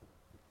to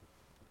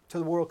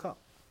the World Cup.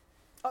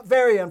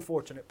 Very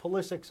unfortunate.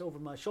 Pulisic's over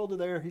my shoulder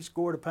there. He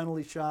scored a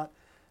penalty shot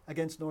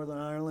against Northern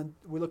Ireland.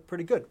 We look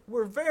pretty good.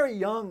 We're very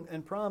young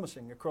and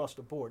promising across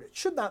the board. It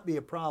should not be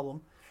a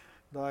problem,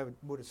 though I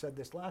would have said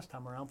this last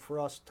time around, for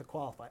us to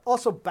qualify.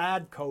 Also,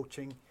 bad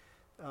coaching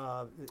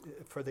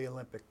for the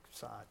Olympic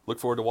side. Look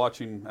forward to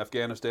watching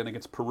Afghanistan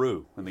against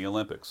Peru in the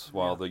Olympics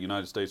while the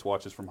United States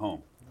watches from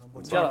home.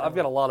 I've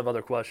got a lot of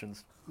other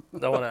questions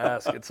that I want to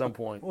ask at some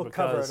point. We'll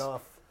cover it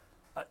off.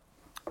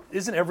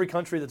 Isn't every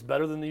country that's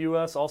better than the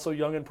U.S. also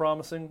young and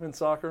promising in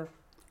soccer?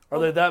 Are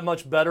they that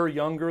much better,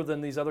 younger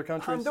than these other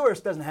countries? Honduras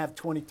doesn't have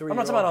 23-year-old I'm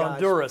not talking about guys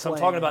Honduras. I'm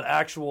talking about playing.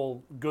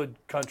 actual good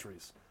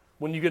countries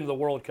when you get into the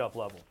World Cup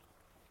level.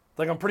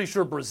 Like, I'm pretty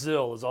sure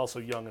Brazil is also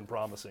young and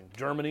promising.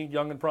 Germany,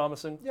 young and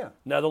promising. Yeah.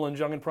 Netherlands,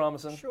 young and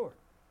promising. Sure.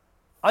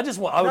 I'd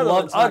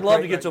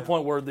love to get to a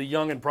point where the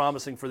young and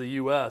promising for the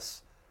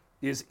U.S.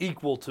 is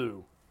equal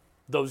to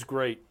those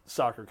great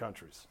soccer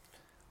countries.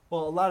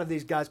 Well, a lot of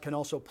these guys can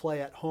also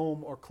play at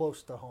home or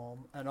close to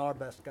home, and our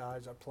best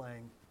guys are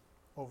playing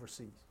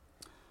overseas.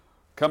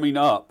 Coming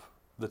up,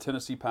 the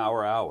Tennessee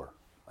Power Hour.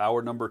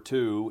 Hour number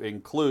 2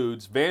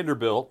 includes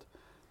Vanderbilt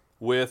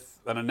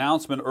with an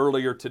announcement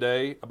earlier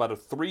today about a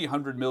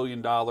 $300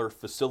 million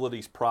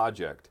facilities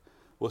project.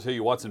 We'll tell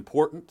you what's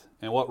important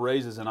and what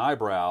raises an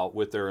eyebrow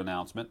with their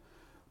announcement.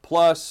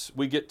 Plus,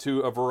 we get to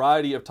a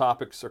variety of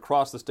topics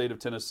across the state of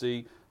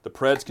Tennessee. The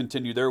Preds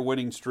continue their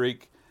winning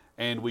streak,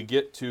 and we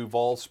get to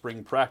Vol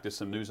spring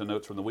practice and news and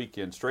notes from the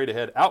weekend. Straight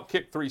ahead,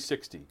 Outkick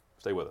 360.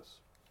 Stay with us.